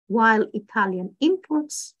 while Italian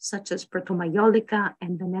imports, such as Protomaiolica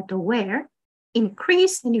and Veneto ware,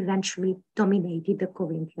 increased and eventually dominated the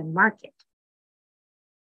Corinthian market.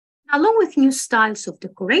 Along with new styles of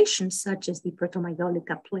decoration, such as the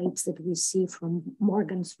Protomaiolica plates that we see from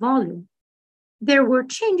Morgan's volume, there were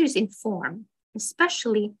changes in form,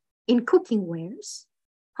 especially in cooking wares,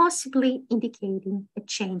 possibly indicating a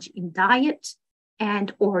change in diet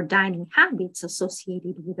and or dining habits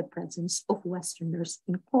associated with the presence of Westerners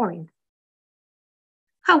in Corinth.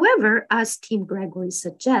 However, as Tim Gregory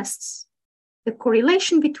suggests, the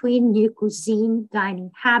correlation between new cuisine,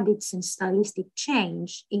 dining habits, and stylistic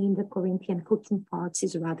change in the Corinthian cooking pots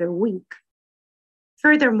is rather weak.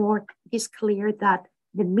 Furthermore, it is clear that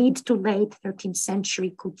the mid to late 13th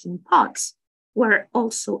century cooking pots were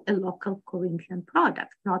also a local Corinthian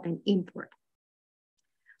product, not an import.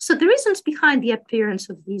 So the reasons behind the appearance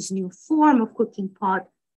of this new form of cooking pot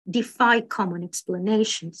defy common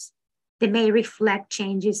explanations. They may reflect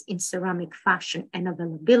changes in ceramic fashion and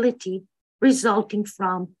availability, resulting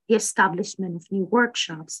from the establishment of new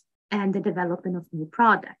workshops and the development of new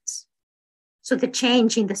products. So the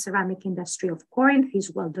change in the ceramic industry of Corinth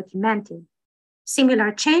is well documented.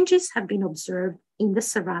 Similar changes have been observed in the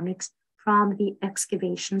ceramics from the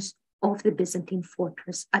excavations of the Byzantine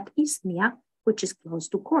fortress at Isthmia, which is close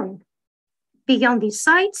to Corinth. Beyond these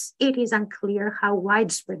sites, it is unclear how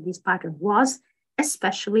widespread this pattern was,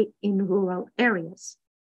 especially in rural areas.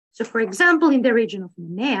 So for example, in the region of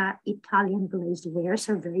Nemea, Italian glazed wares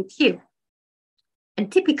are very few.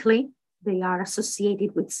 And typically, they are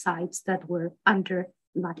associated with sites that were under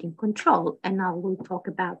Latin control. And I will talk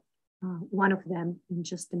about one of them in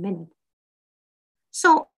just a minute.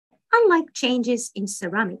 So unlike changes in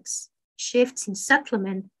ceramics, shifts in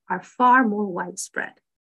settlement are far more widespread.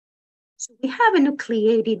 So we have a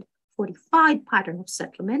nucleated fortified pattern of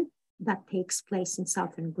settlement that takes place in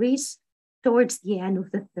southern Greece towards the end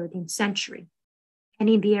of the 13th century. And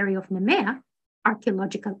in the area of Nemea,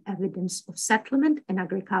 archaeological evidence of settlement and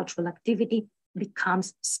agricultural activity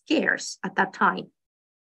becomes scarce at that time.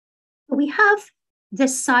 We have the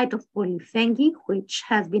site of Polyphengi, which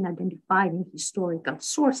has been identified in historical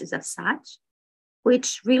sources as such,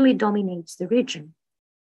 which really dominates the region.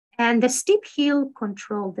 And the steep hill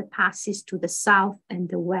controls the passes to the south and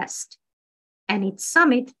the west. And its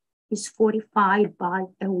summit is fortified by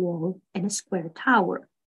a wall and a square tower.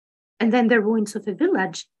 And then the ruins of a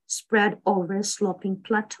village spread over a sloping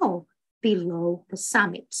plateau below the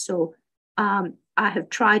summit. So I have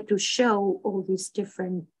tried to show all these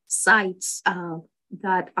different sites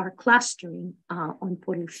that are clustering on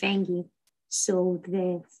Porifengi. So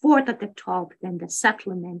the fort at the top, then the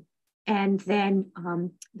settlement, and then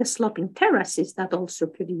the sloping terraces that also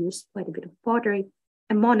produced quite a bit of pottery,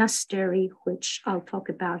 a monastery, which I'll talk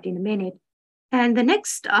about in a minute. And the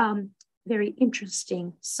next very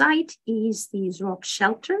interesting site is the rock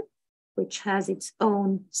shelter, which has its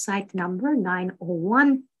own site number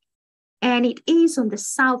 901. And it is on the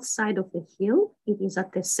south side of the hill. It is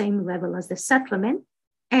at the same level as the settlement.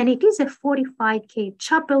 And it is a 45K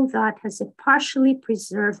chapel that has a partially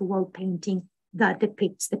preserved wall painting that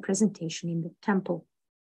depicts the presentation in the temple.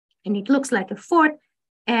 And it looks like a fort,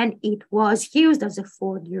 and it was used as a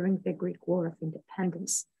fort during the Greek War of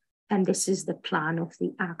Independence. And this is the plan of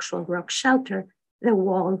the actual rock shelter. The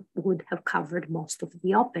wall would have covered most of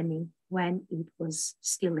the opening when it was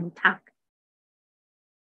still intact.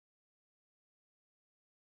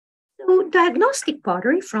 So diagnostic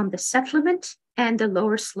pottery from the settlement and the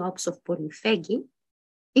lower slopes of Porifengi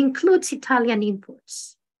includes Italian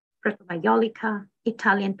imports, proto-Maiolica,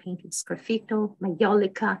 Italian painted sgraffito,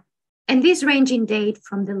 Maiolica, and these range in date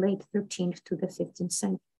from the late 13th to the 15th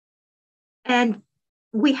century. And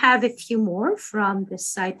we have a few more from the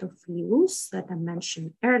site of Lius that I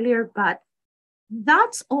mentioned earlier, but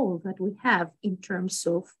that's all that we have in terms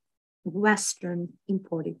of Western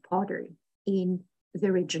imported pottery in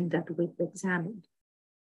the region that we've examined.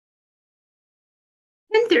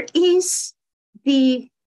 Then there is the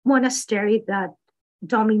monastery that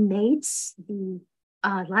dominates the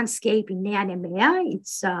landscape in Nea Nemea.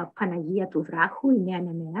 It's Panagia του Βράχου in Nea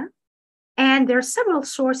Nemea. And there are several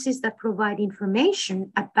sources that provide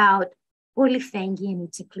information about Porifengi and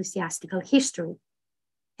its ecclesiastical history.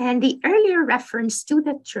 And the earlier reference to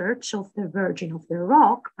the Church of the Virgin of the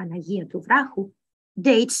Rock, Panagia του Βράχου,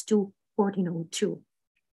 dates to 1402.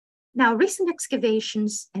 Now, recent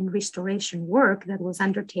excavations and restoration work that was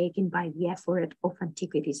undertaken by the Effort of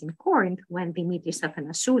Antiquities in Corinth, when Dimitris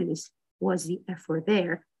Athanassopoulos was the effort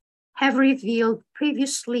there, have revealed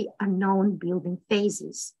previously unknown building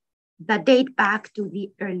phases that date back to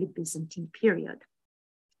the early Byzantine period.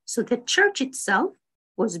 So the church itself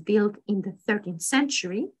was built in the 13th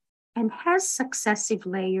century and has successive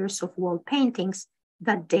layers of wall paintings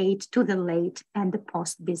that date to the late and the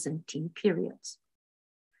post-Byzantine periods.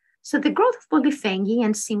 So the growth of Porifengi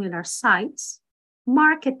and similar sites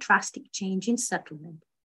mark a drastic change in settlement,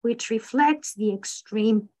 which reflects the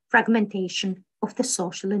extreme fragmentation of the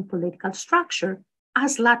social and political structure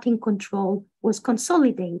as Latin control was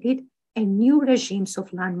consolidated and new regimes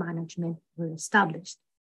of land management were established.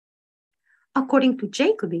 According to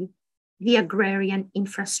Jacobi, the agrarian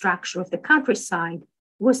infrastructure of the countryside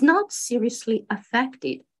was not seriously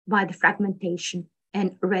affected by the fragmentation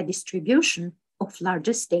and redistribution of large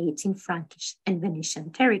estates in Frankish and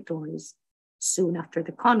Venetian territories soon after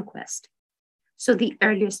the conquest. So the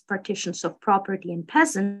earliest partitions of property and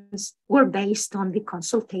peasants were based on the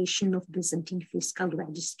consultation of Byzantine fiscal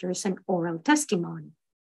registers and oral testimony.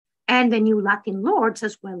 And the new Latin lords,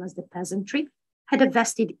 as well as the peasantry, had a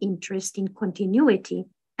vested interest in continuity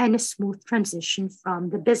and a smooth transition from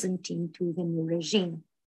the Byzantine to the new regime.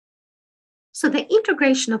 So the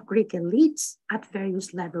integration of Greek elites at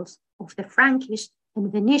various levels of the Frankish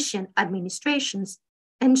and Venetian administrations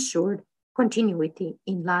ensured continuity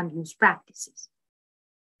in land use practices.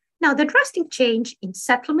 Now, the drastic change in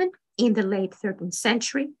settlement in the late 13th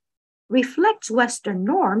century reflects Western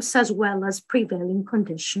norms as well as prevailing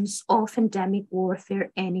conditions of endemic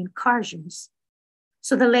warfare and incursions.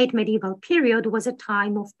 So the late medieval period was a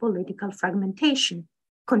time of political fragmentation,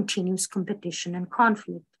 continuous competition and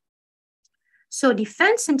conflict. So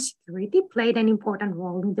defense and security played an important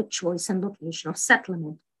role in the choice and location of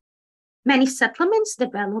settlement. Many settlements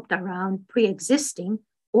developed around pre-existing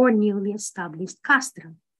or newly established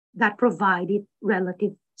castra that provided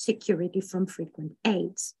relative security from frequent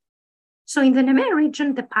aids. So in the Nemea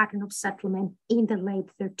region, the pattern of settlement in the late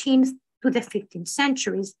 13th to the 15th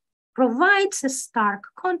centuries provides a stark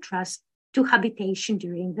contrast to habitation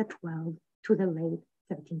during the 12th to the late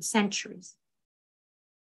 13th centuries.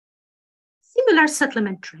 Similar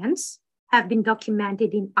settlement trends have been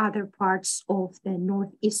documented in other parts of the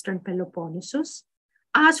northeastern Peloponnesus,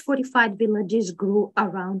 as fortified villages grew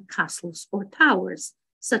around castles or towers,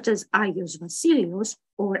 such as Agios Vasilios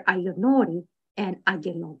or Aionori and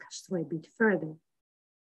Agelokastro a bit further.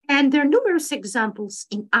 And there are numerous examples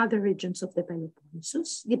in other regions of the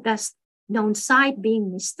Peloponnesus, the best known site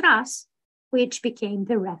being Mistras, which became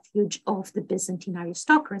the refuge of the Byzantine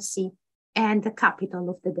aristocracy and the capital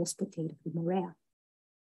of the Despotate of the Morea.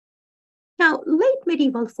 So late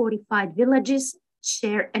medieval fortified villages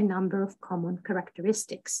share a number of common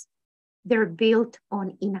characteristics. They're built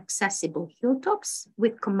on inaccessible hilltops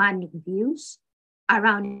with commanding views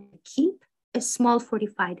around a keep, a small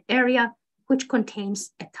fortified area which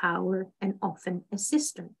contains a tower and often a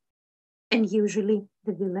cistern. And usually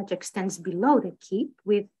the village extends below the keep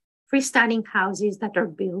with freestanding houses that are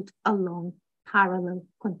built along parallel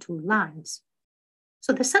contour lines.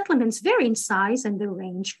 So the settlements vary in size and they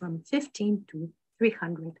range from 15 to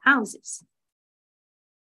 300 houses.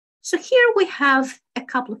 So here we have a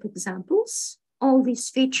couple of examples. All these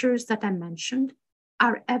features that I mentioned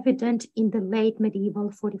are evident in the late medieval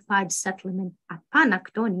fortified settlement at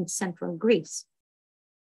Panakton in central Greece.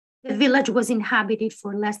 The village was inhabited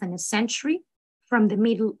for less than a century, from the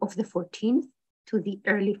middle of the 14th to the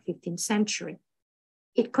early 15th century.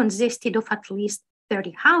 It consisted of at least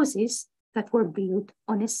 30 houses that were built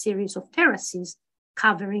on a series of terraces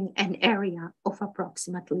covering an area of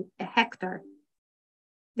approximately a hectare.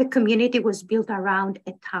 The community was built around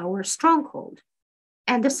a tower stronghold,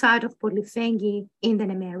 and the site of Polyphengi in the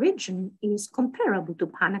Nemea region is comparable to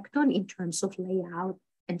Panakton in terms of layout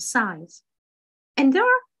and size. And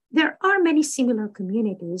there are many similar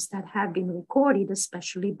communities that have been recorded,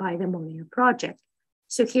 especially by the Morea project.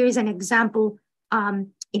 So here is an example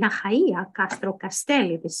in Achaia, Castro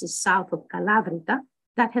Castelli, this is south of Calavrita,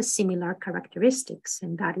 that has similar characteristics,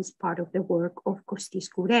 and that is part of the work of Kostis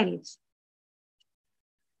Kourelis.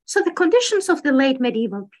 So the conditions of the late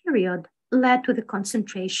medieval period led to the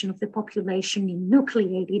concentration of the population in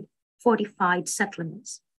nucleated fortified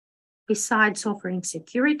settlements. Besides offering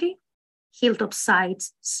security, hilltop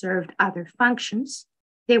sites served other functions.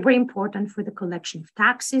 They were important for the collection of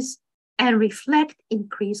taxes and reflect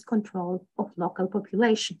increased control of local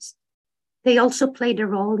populations. They also played a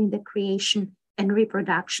role in the creation and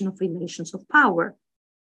reproduction of relations of power.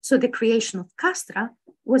 So the creation of castra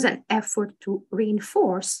was an effort to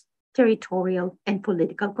reinforce territorial and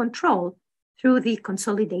political control through the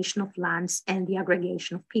consolidation of lands and the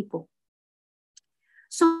aggregation of people.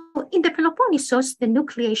 So in the Peloponnesos, the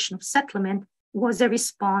nucleation of settlement was a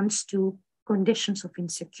response to conditions of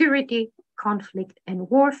insecurity, conflict,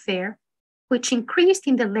 and warfare, which increased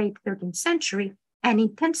in the late 13th century and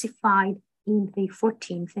intensified in the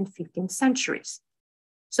 14th and 15th centuries.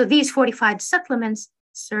 So these fortified settlements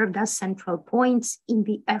served as central points in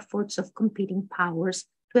the efforts of competing powers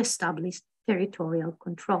to establish territorial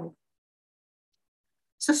control.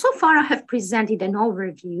 So far I have presented an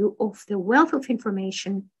overview of the wealth of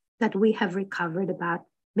information that we have recovered about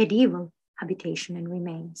medieval habitation and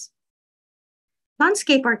remains.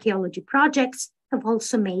 Landscape archaeology projects have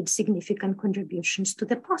also made significant contributions to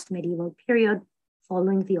the post-medieval period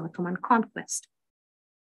following the Ottoman conquest.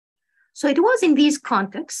 So it was in this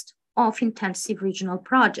context of intensive regional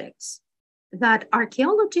projects that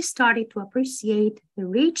archaeologists started to appreciate the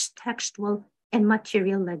rich textual and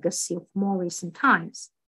material legacy of more recent times,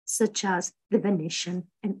 such as the Venetian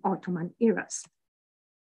and Ottoman eras.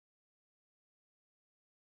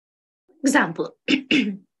 Example,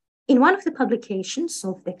 in one of the publications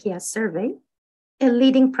of the Kea survey, a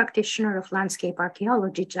leading practitioner of landscape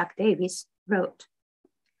archaeology, Jack Davis, wrote,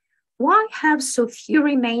 "Why have so few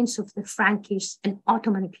remains of the Frankish and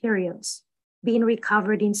Ottoman periods been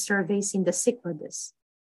recovered in surveys in the Cyclades?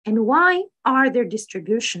 And why are their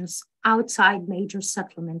distributions outside major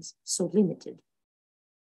settlements so limited?"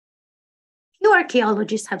 Few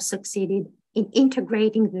archaeologists have succeeded in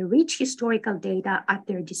integrating the rich historical data at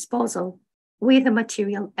their disposal with the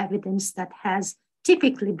material evidence that has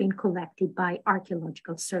typically been collected by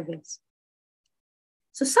archaeological surveys.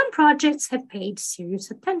 So some projects have paid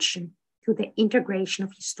serious attention to the integration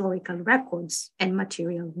of historical records and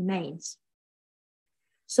material remains.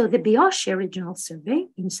 So the Boeotia Regional Survey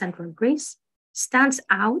in central Greece stands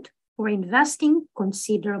out for investing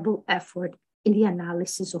considerable effort in the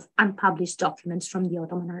analysis of unpublished documents from the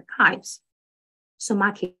Ottoman archives. So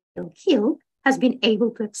Makil Kil has been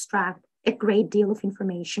able to extract a great deal of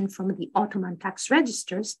information from the Ottoman tax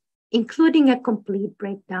registers, including a complete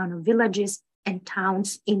breakdown of villages and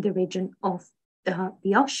towns in the region of the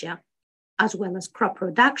Boeotia, as well as crop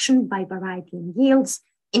production by variety and yields,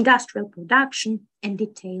 industrial production, and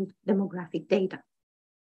detailed demographic data.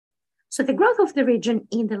 So the growth of the region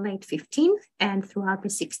in the late 15th and throughout the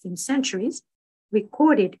 16th centuries,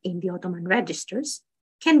 recorded in the Ottoman registers,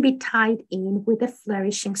 can be tied in with the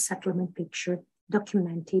flourishing settlement picture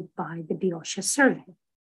documented by the Boeotia survey.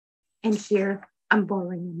 And here I'm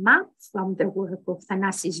borrowing a map from the work of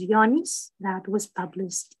Athanassopoulos Ioannis that was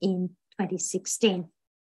published in 2016.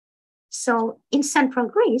 So in central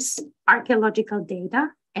Greece, archaeological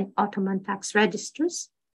data and Ottoman tax registers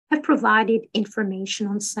have provided information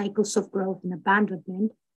on cycles of growth and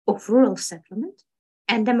abandonment of rural settlement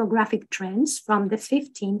and demographic trends from the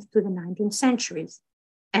 15th to the 19th centuries.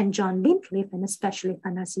 And John Lindcliffe, and especially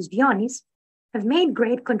Athanassopoulos, have made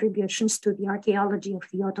great contributions to the archaeology of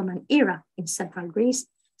the Ottoman era in central Greece,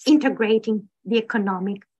 integrating the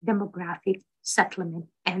economic, demographic, settlement,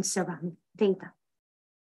 and ceramic data.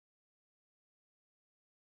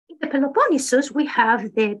 In the Peloponnesus, we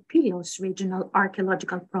have the Pylos Regional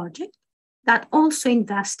Archaeological Project that also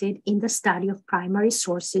invested in the study of primary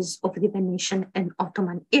sources of the Venetian and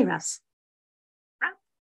Ottoman eras.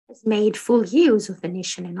 Has made full use of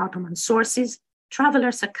Venetian and Ottoman sources,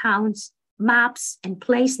 travelers' accounts, maps and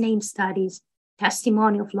place name studies,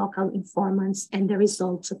 testimony of local informants, and the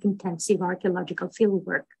results of intensive archaeological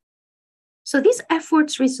fieldwork. So these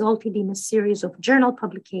efforts resulted in a series of journal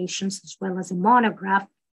publications, as well as a monograph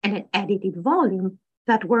and an edited volume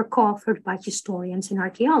that were co-authored by historians and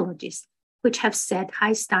archaeologists, which have set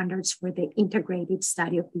high standards for the integrated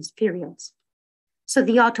study of these periods. So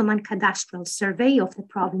the Ottoman Cadastral Survey of the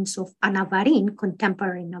province of Anavarin,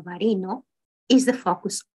 contemporary Navarino, is the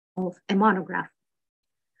focus of a monograph.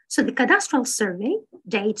 So the Cadastral Survey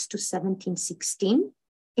dates to 1716,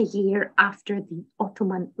 a year after the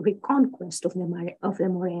Ottoman reconquest of the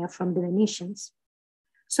Morea from the Venetians.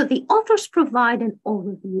 So the authors provide an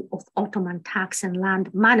overview of Ottoman tax and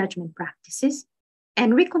land management practices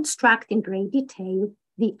and reconstruct in great detail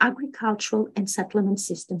the agricultural and settlement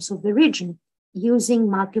systems of the region using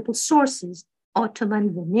multiple sources,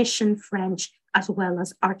 Ottoman, Venetian, French, as well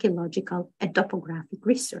as archaeological and topographic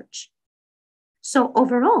research. So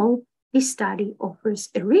overall, this study offers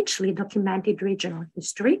a richly documented regional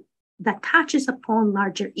history that touches upon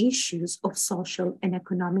larger issues of social and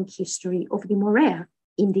economic history of the Morea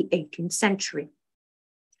in the 18th century.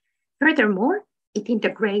 Furthermore, it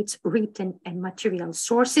integrates written and material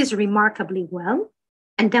sources remarkably well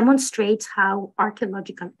and demonstrates how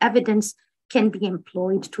archaeological evidence can be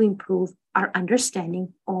employed to improve our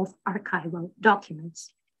understanding of archival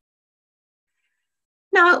documents.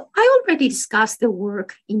 Now, I already discussed the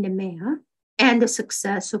work in Nemea and the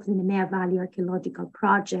success of the Nemea Valley Archaeological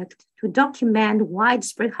Project to document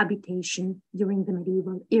widespread habitation during the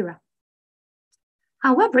medieval era.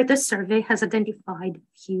 However, the survey has identified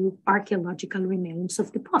few archaeological remains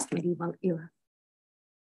of the post-medieval era.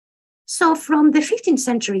 So from the 15th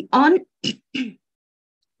century on,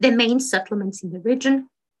 the main settlements in the region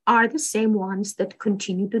are the same ones that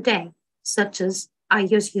continue today, such as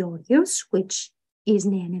Agios Georgios, which is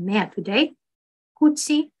near Nemea today,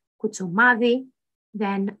 Kutsi, Kutsomavi,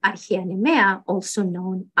 then Archea Nemea, also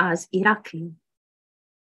known as Iraklion.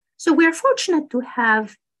 So we are fortunate to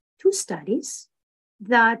have two studies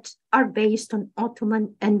that are based on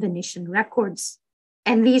Ottoman and Venetian records,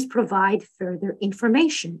 and these provide further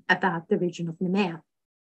information about the region of Nemea.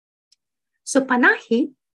 So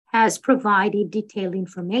Panahi has provided detailed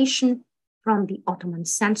information from the Ottoman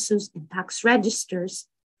census and tax registers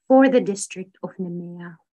for the district of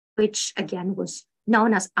Nemea, which again was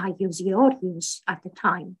known as Agios Georgios at the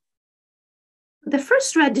time. The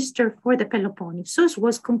first register for the Peloponnesus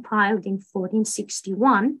was compiled in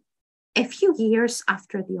 1461, a few years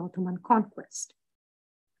after the Ottoman conquest.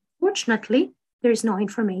 Fortunately, there is no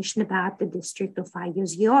information about the district of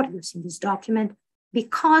Agios Georgios in this document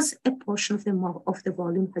because a portion of the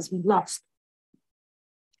volume has been lost.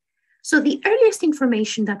 So the earliest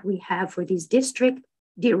information that we have for this district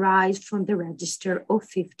derives from the register of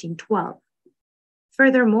 1512.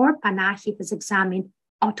 Furthermore, Panahi has examined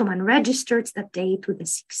Ottoman registers that date to the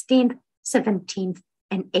 16th, 17th,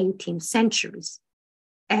 and 18th centuries.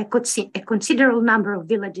 A considerable number of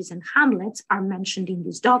villages and hamlets are mentioned in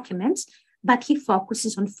these documents, but he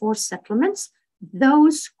focuses on 4 settlements,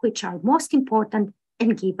 those which are most important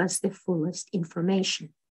and give us the fullest information.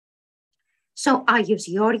 So Agios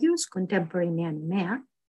Georgios, contemporary Nemea,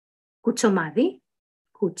 Kutsomavi,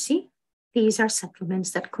 Kutsi, these are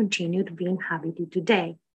settlements that continue to be inhabited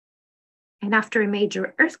today. And after a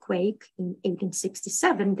major earthquake in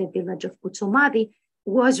 1867, the village of Kutsomavi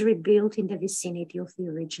was rebuilt in the vicinity of the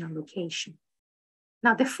original location.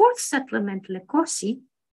 Now, the 4th settlement, Lekosi,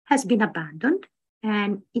 has been abandoned,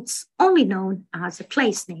 and it's only known as a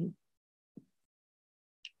place name.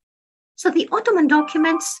 So the Ottoman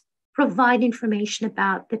documents provide information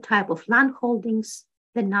about the type of land holdings,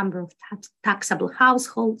 the number of taxable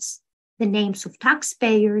households, the names of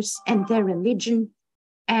taxpayers and their religion,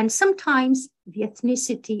 and sometimes the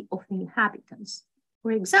ethnicity of the inhabitants.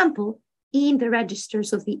 For example, in the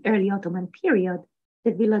registers of the early Ottoman period,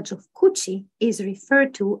 the village of Kutsi is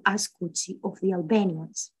referred to as Kutsi of the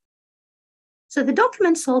Albanians. So the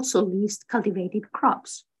documents also list cultivated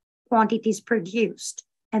crops, quantities produced,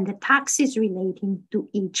 and the taxes relating to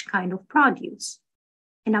each kind of produce.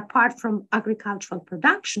 And apart from agricultural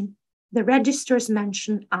production, the registers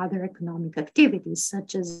mention other economic activities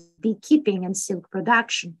such as beekeeping and silk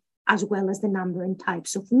production, as well as the number and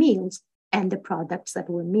types of meals and the products that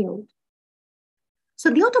were milled. So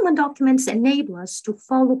the Ottoman documents enable us to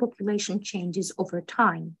follow population changes over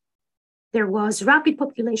time. There was rapid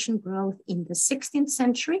population growth in the 16th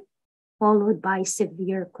century, followed by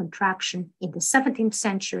severe contraction in the 17th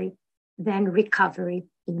century, then recovery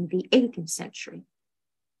in the 18th century.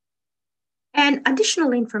 And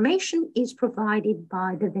additional information is provided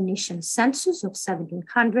by the Venetian census of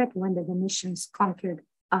 1700 when the Venetians conquered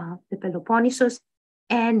the Peloponnesus.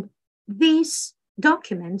 And these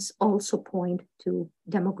documents also point to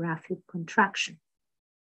demographic contraction.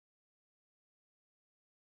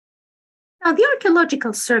 Now, the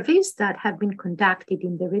archaeological surveys that have been conducted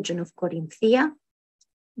in the region of Corinthia,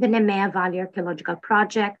 the Nemea Valley Archaeological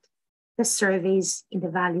Project, the surveys in the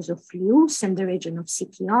valleys of Flius and the region of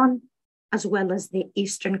Sicyon, as well as the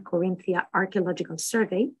Eastern Corinthia Archaeological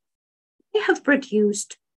Survey, they have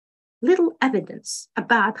produced little evidence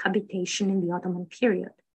about habitation in the Ottoman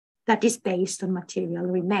period that is based on material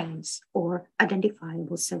remains or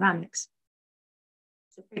identifiable ceramics.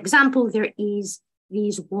 So, for example, there is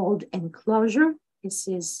this walled enclosure. This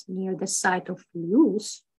is near the site of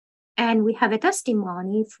Flius, and we have a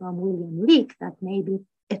testimony from William Leake that maybe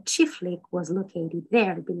a chieflik was located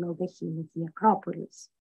there below the hill of the Acropolis.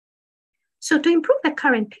 So to improve the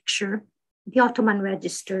current picture, the Ottoman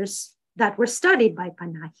registers that were studied by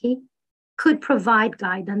Panahi could provide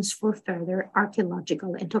guidance for further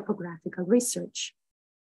archaeological and topographical research.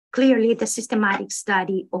 Clearly, the systematic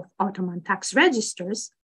study of Ottoman tax registers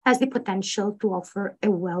has the potential to offer a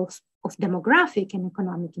wealth of demographic and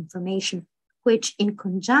economic information, which in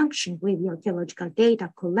conjunction with the archaeological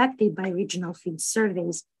data collected by regional field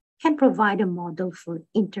surveys can provide a model for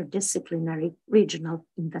interdisciplinary regional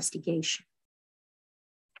investigation.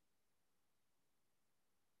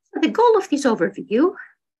 So the goal of this overview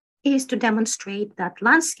is to demonstrate that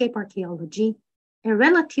landscape archaeology, a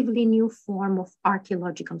relatively new form of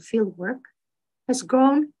archaeological fieldwork, has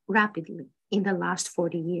grown rapidly in the last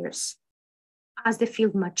 40 years. As the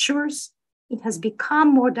field matures, it has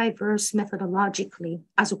become more diverse methodologically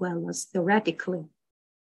as well as theoretically.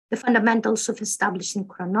 The fundamentals of establishing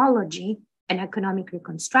chronology and economic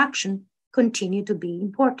reconstruction continue to be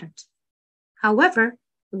important. However,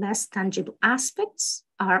 less tangible aspects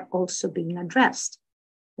are also being addressed.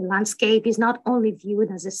 The landscape is not only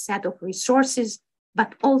viewed as a set of resources,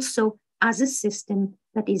 but also as a system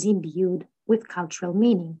that is imbued with cultural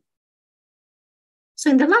meaning. So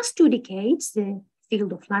in the last 2 decades, the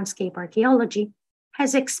field of landscape archaeology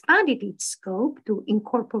has expanded its scope to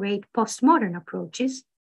incorporate postmodern approaches,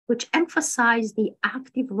 which emphasize the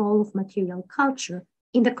active role of material culture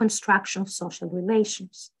in the construction of social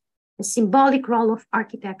relations, the symbolic role of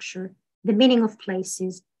architecture, the meaning of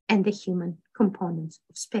places, and the human components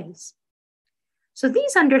of space. So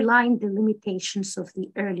these underline the limitations of the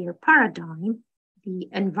earlier paradigm, the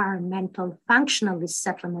environmental functionalist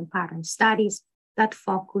settlement pattern studies that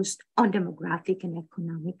focused on demographic and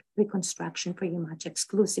economic reconstruction pretty much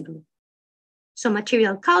exclusively. So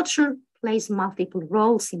material culture plays multiple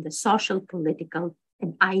roles in the social, political,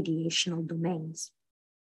 and ideational domains.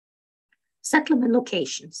 Settlement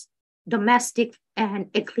locations, domestic and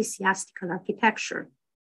ecclesiastical architecture,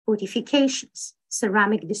 fortifications,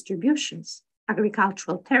 ceramic distributions,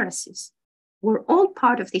 agricultural terraces were all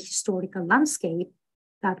part of the historical landscape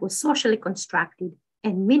that was socially constructed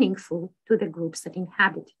and meaningful to the groups that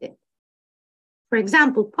inhabited it. For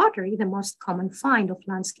example, pottery, the most common find of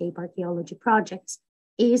landscape archaeology projects,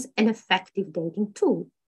 is an effective dating tool.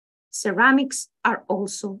 Ceramics are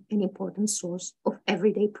also an important source of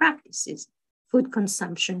everyday practices, food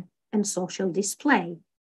consumption, and social display,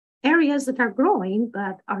 areas that are growing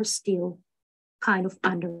but are still kind of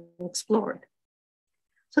underexplored.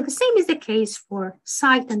 So the same is the case for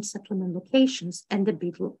site and settlement locations and the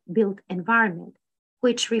built environment,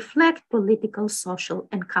 which reflect political, social,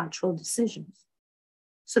 and cultural decisions.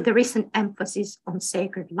 So the recent emphasis on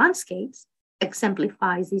sacred landscapes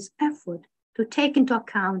exemplifies this effort to take into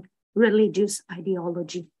account religious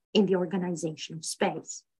ideology in the organization of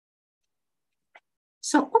space.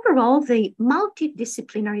 So overall, the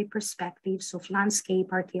multidisciplinary perspectives of landscape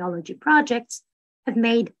archaeology projects have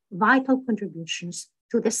made vital contributions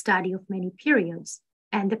to the study of many periods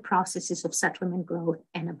and the processes of settlement growth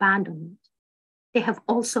and abandonment. They have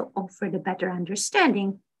also offered a better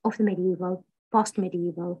understanding of the medieval,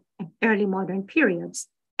 post-medieval, and early modern periods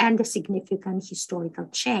and the significant historical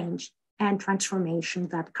change and transformation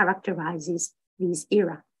that characterizes this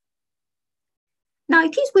era. Now,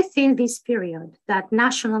 it is within this period that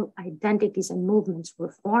national identities and movements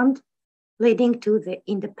were formed, leading to the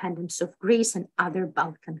independence of Greece and other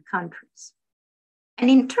Balkan countries. And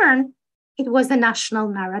in turn, it was the national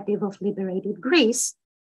narrative of liberated Greece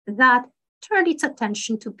that turned its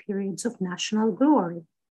attention to periods of national glory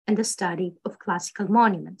and the study of classical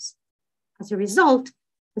monuments. As a result,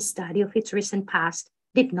 the study of its recent past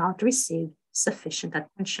did not receive sufficient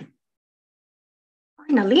attention.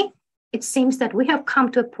 Finally, it seems that we have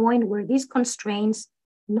come to a point where these constraints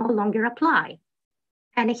no longer apply,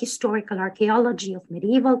 and a historical archaeology of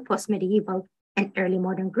medieval, post-medieval, and early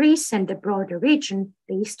modern Greece and the broader region,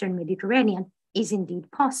 the Eastern Mediterranean, is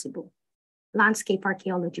indeed possible. Landscape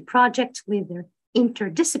archaeology projects with their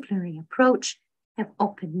interdisciplinary approach have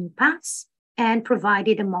opened new paths and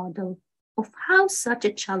provided a model of how such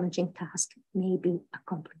a challenging task may be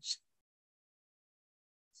accomplished.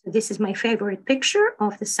 So this is my favorite picture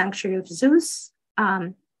of the Sanctuary of Zeus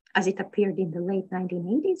as it appeared in the late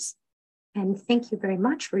 1980s. And thank you very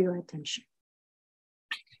much for your attention.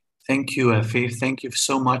 Thank you, Effie. Thank you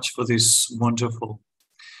so much for this wonderful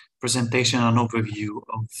presentation and overview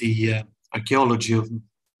of the archaeology of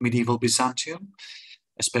medieval Byzantium,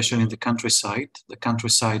 especially in the countryside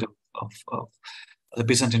of the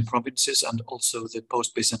Byzantine provinces and also the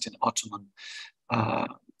post-Byzantine Ottoman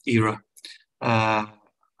era.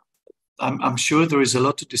 I'm sure there is a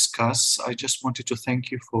lot to discuss. I just wanted to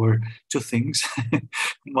thank you for two things.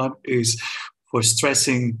 One is for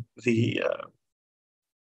stressing the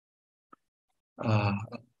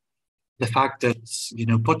fact that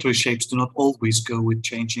pottery shapes do not always go with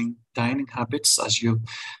changing dining habits, as you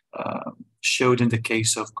showed in the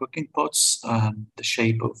case of cooking pots, the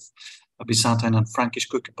shape of Byzantine and Frankish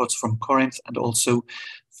cooking pots from Corinth, and also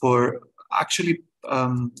for actually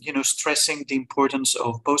stressing the importance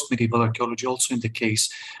of post-medieval archaeology, also in the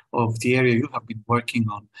case of the area you have been working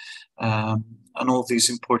on, and all these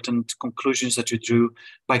important conclusions that you drew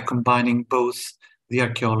by combining both the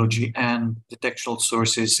archaeology and the textual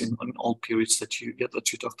sources in all periods that you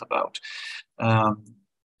talked about.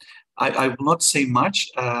 I will not say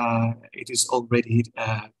much. It is already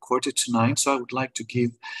 8:45, so I would like to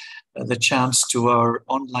give the chance to our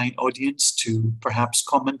online audience to perhaps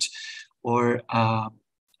comment or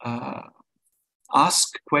ask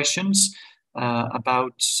questions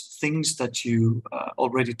about things that you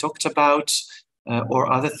already talked about or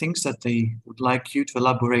other things that they would like you to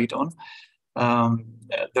elaborate on.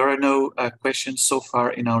 There are no questions so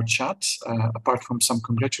far in our chat, apart from some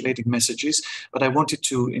congratulating messages, but I wanted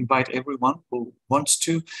to invite everyone who wants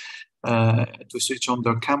to switch on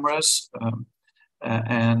their cameras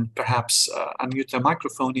and perhaps unmute their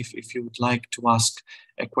microphone if you would like to ask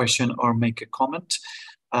a question or make a comment.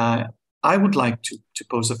 I would like to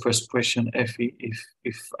pose the first question, Effie,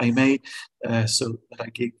 if I may, so that I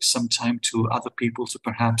give some time to other people to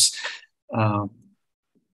perhaps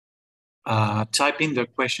type in their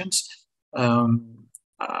questions.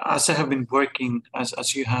 As I have been working,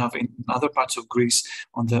 as you have in other parts of Greece,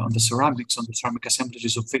 on the ceramic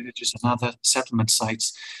assemblages of villages and other settlement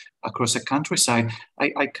sites across the countryside,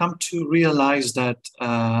 I come to realize that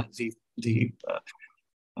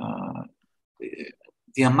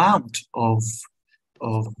the amount of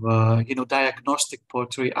diagnostic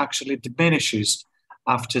pottery actually diminishes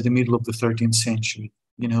after the middle of the 13th century.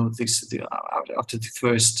 After the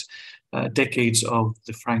first decades of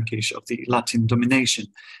the Frankish, of the Latin domination.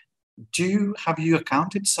 Have you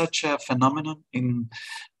accounted such a phenomenon in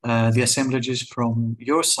the assemblages from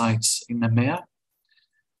your sites in Nemea?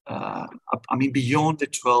 Beyond the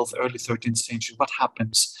 12th, early 13th century, what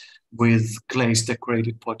happens with glazed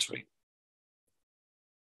decorated pottery?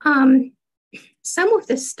 Some of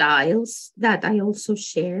the styles that I also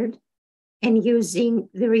shared, and using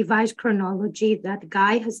the revised chronology that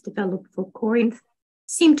Guy has developed for Corinth,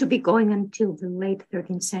 seem to be going until the late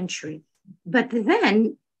 13th century. But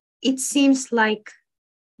then it seems like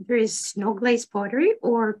there is no glazed pottery,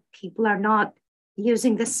 or people are not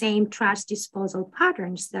using the same trash disposal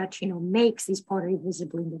patterns that makes this pottery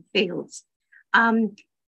visible in the fields.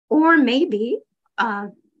 Or maybe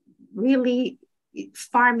really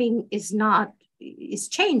farming is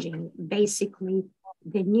changing. Basically,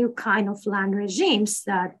 the new kind of land regimes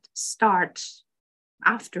that start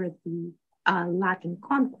after the Latin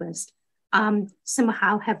conquest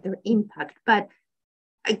somehow have their impact. But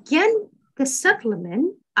again, the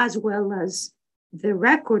settlement, as well as the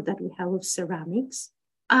record that we have of ceramics,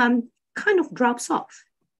 kind of drops off.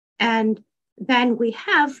 And then we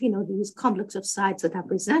have, these complex of sites that are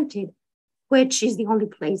presented, which is the only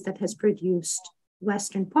place that has produced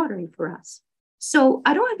Western pottery for us. So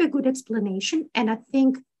I don't have a good explanation, and I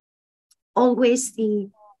think always the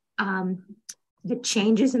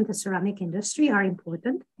changes in the ceramic industry are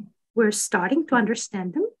important. We're starting to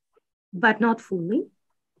understand them, but not fully.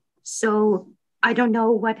 So I don't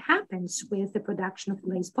know what happens with the production of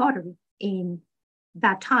glazed pottery in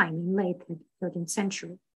that time, in late 13th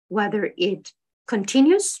century, whether it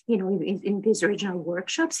continues, in these original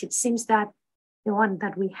workshops. It seems that the one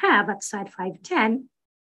that we have at site 510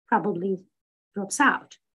 probably drops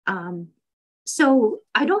out. So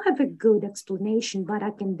I don't have a good explanation, but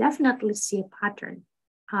I can definitely see a pattern.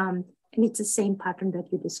 And it's the same pattern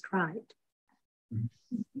that you described.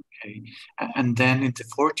 Okay. And then in the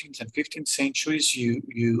 14th and 15th centuries,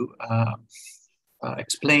 you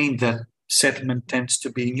explained that settlement tends to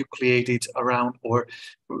be nucleated around or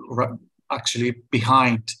actually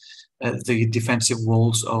behind the defensive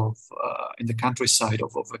walls of in the countryside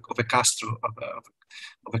of a castle,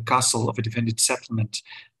 of a castle, of a defended settlement.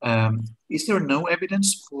 Is there no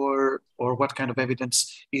evidence for, or what kind of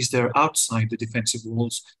evidence is there outside the defensive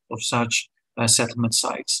walls of such settlement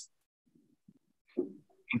sites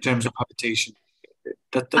in terms of habitation?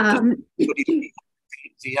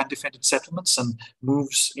 The undefended settlements and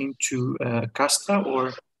moves into Castra,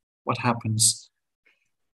 or what happens?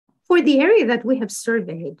 For the area that we have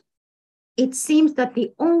surveyed, it seems that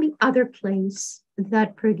the only other place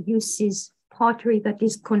that produces pottery that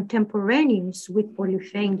is contemporaneous with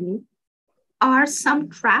Polyphengi are some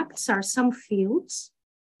tracts, are some fields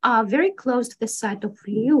very close to the site of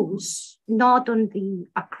Lius, not on the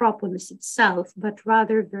Acropolis itself, but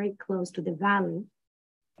rather very close to the valley.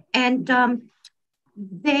 And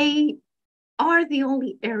they are the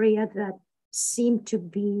only area that seem to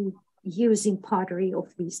be using pottery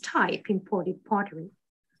of this type, imported pottery.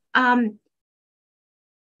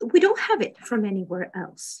 We don't have it from anywhere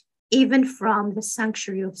else. Even from the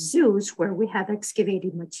sanctuary of Zeus, where we have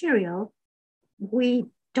excavated material, we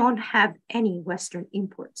don't have any Western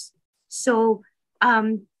imports. So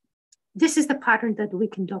this is the pattern that we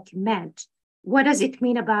can document. What does it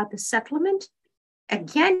mean about the settlement?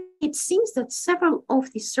 Again, it seems that several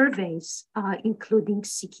of the surveys, including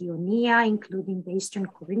Sicyonia, including the Eastern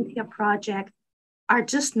Corinthia project, are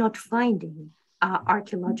just not finding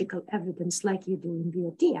archaeological evidence like you do in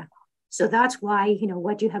Viotia. So that's why,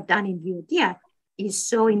 what you have done in Viotia is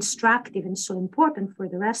so instructive and so important for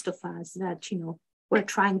the rest of us that, we're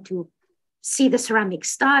trying to see the ceramic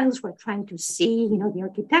styles, we're trying to see, the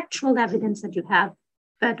architectural evidence that you have,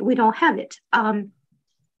 but we don't have it.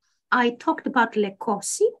 I talked about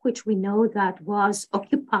Lekosi, which we know that was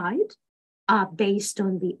occupied based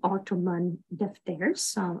on the Ottoman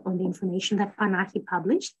defters, on the information that Panahi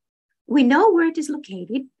published. We know where it is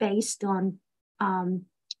located based on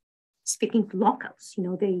speaking to locals.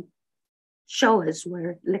 They show us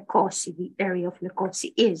where Lekosi, the area of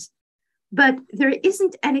Lekosi is. But there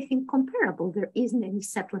isn't anything comparable. There isn't any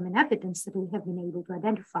settlement evidence that we have been able to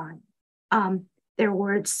identify. There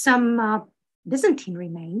were some Byzantine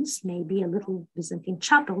remains, maybe a little Byzantine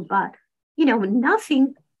chapel, but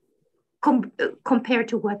nothing compared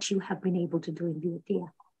to what you have been able to do in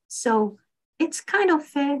Viotia. So it's kind of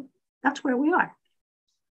that's where we are.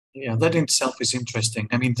 Yeah, that in itself is interesting.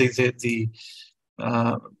 I mean, the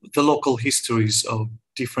local histories of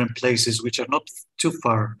different places, which are not too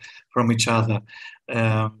far from each other.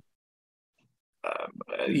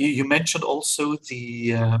 You mentioned also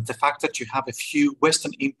the fact that you have a few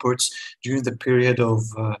Western imports during the period of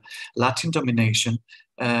Latin domination,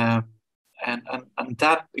 and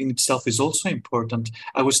that in itself is also important.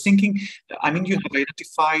 I was thinking, you have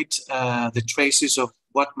identified the traces of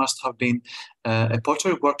what must have been a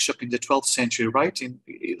pottery workshop in the 12th century, right?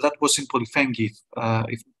 That was in Polyphengi.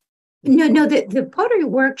 No, the pottery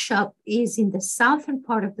workshop is in the southern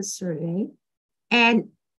part of the survey, and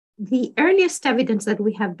the earliest evidence that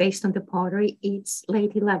we have based on the pottery, it's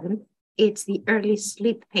late 11th. It's the early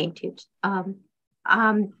slip painted.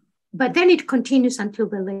 But then it continues until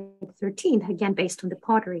the late 13th, again, based on the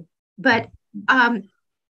pottery. But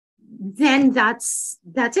then that's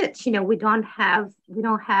it. We don't have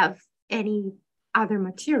any other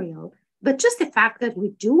material. But just the fact that we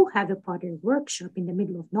do have a pottery workshop in the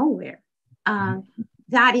middle of nowhere,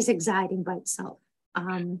 that is exciting by itself.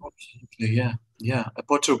 Absolutely, yeah. A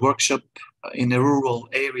pottery workshop in a rural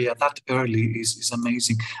area that early is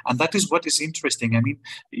amazing. And that is what is interesting.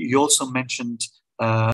 You also mentioned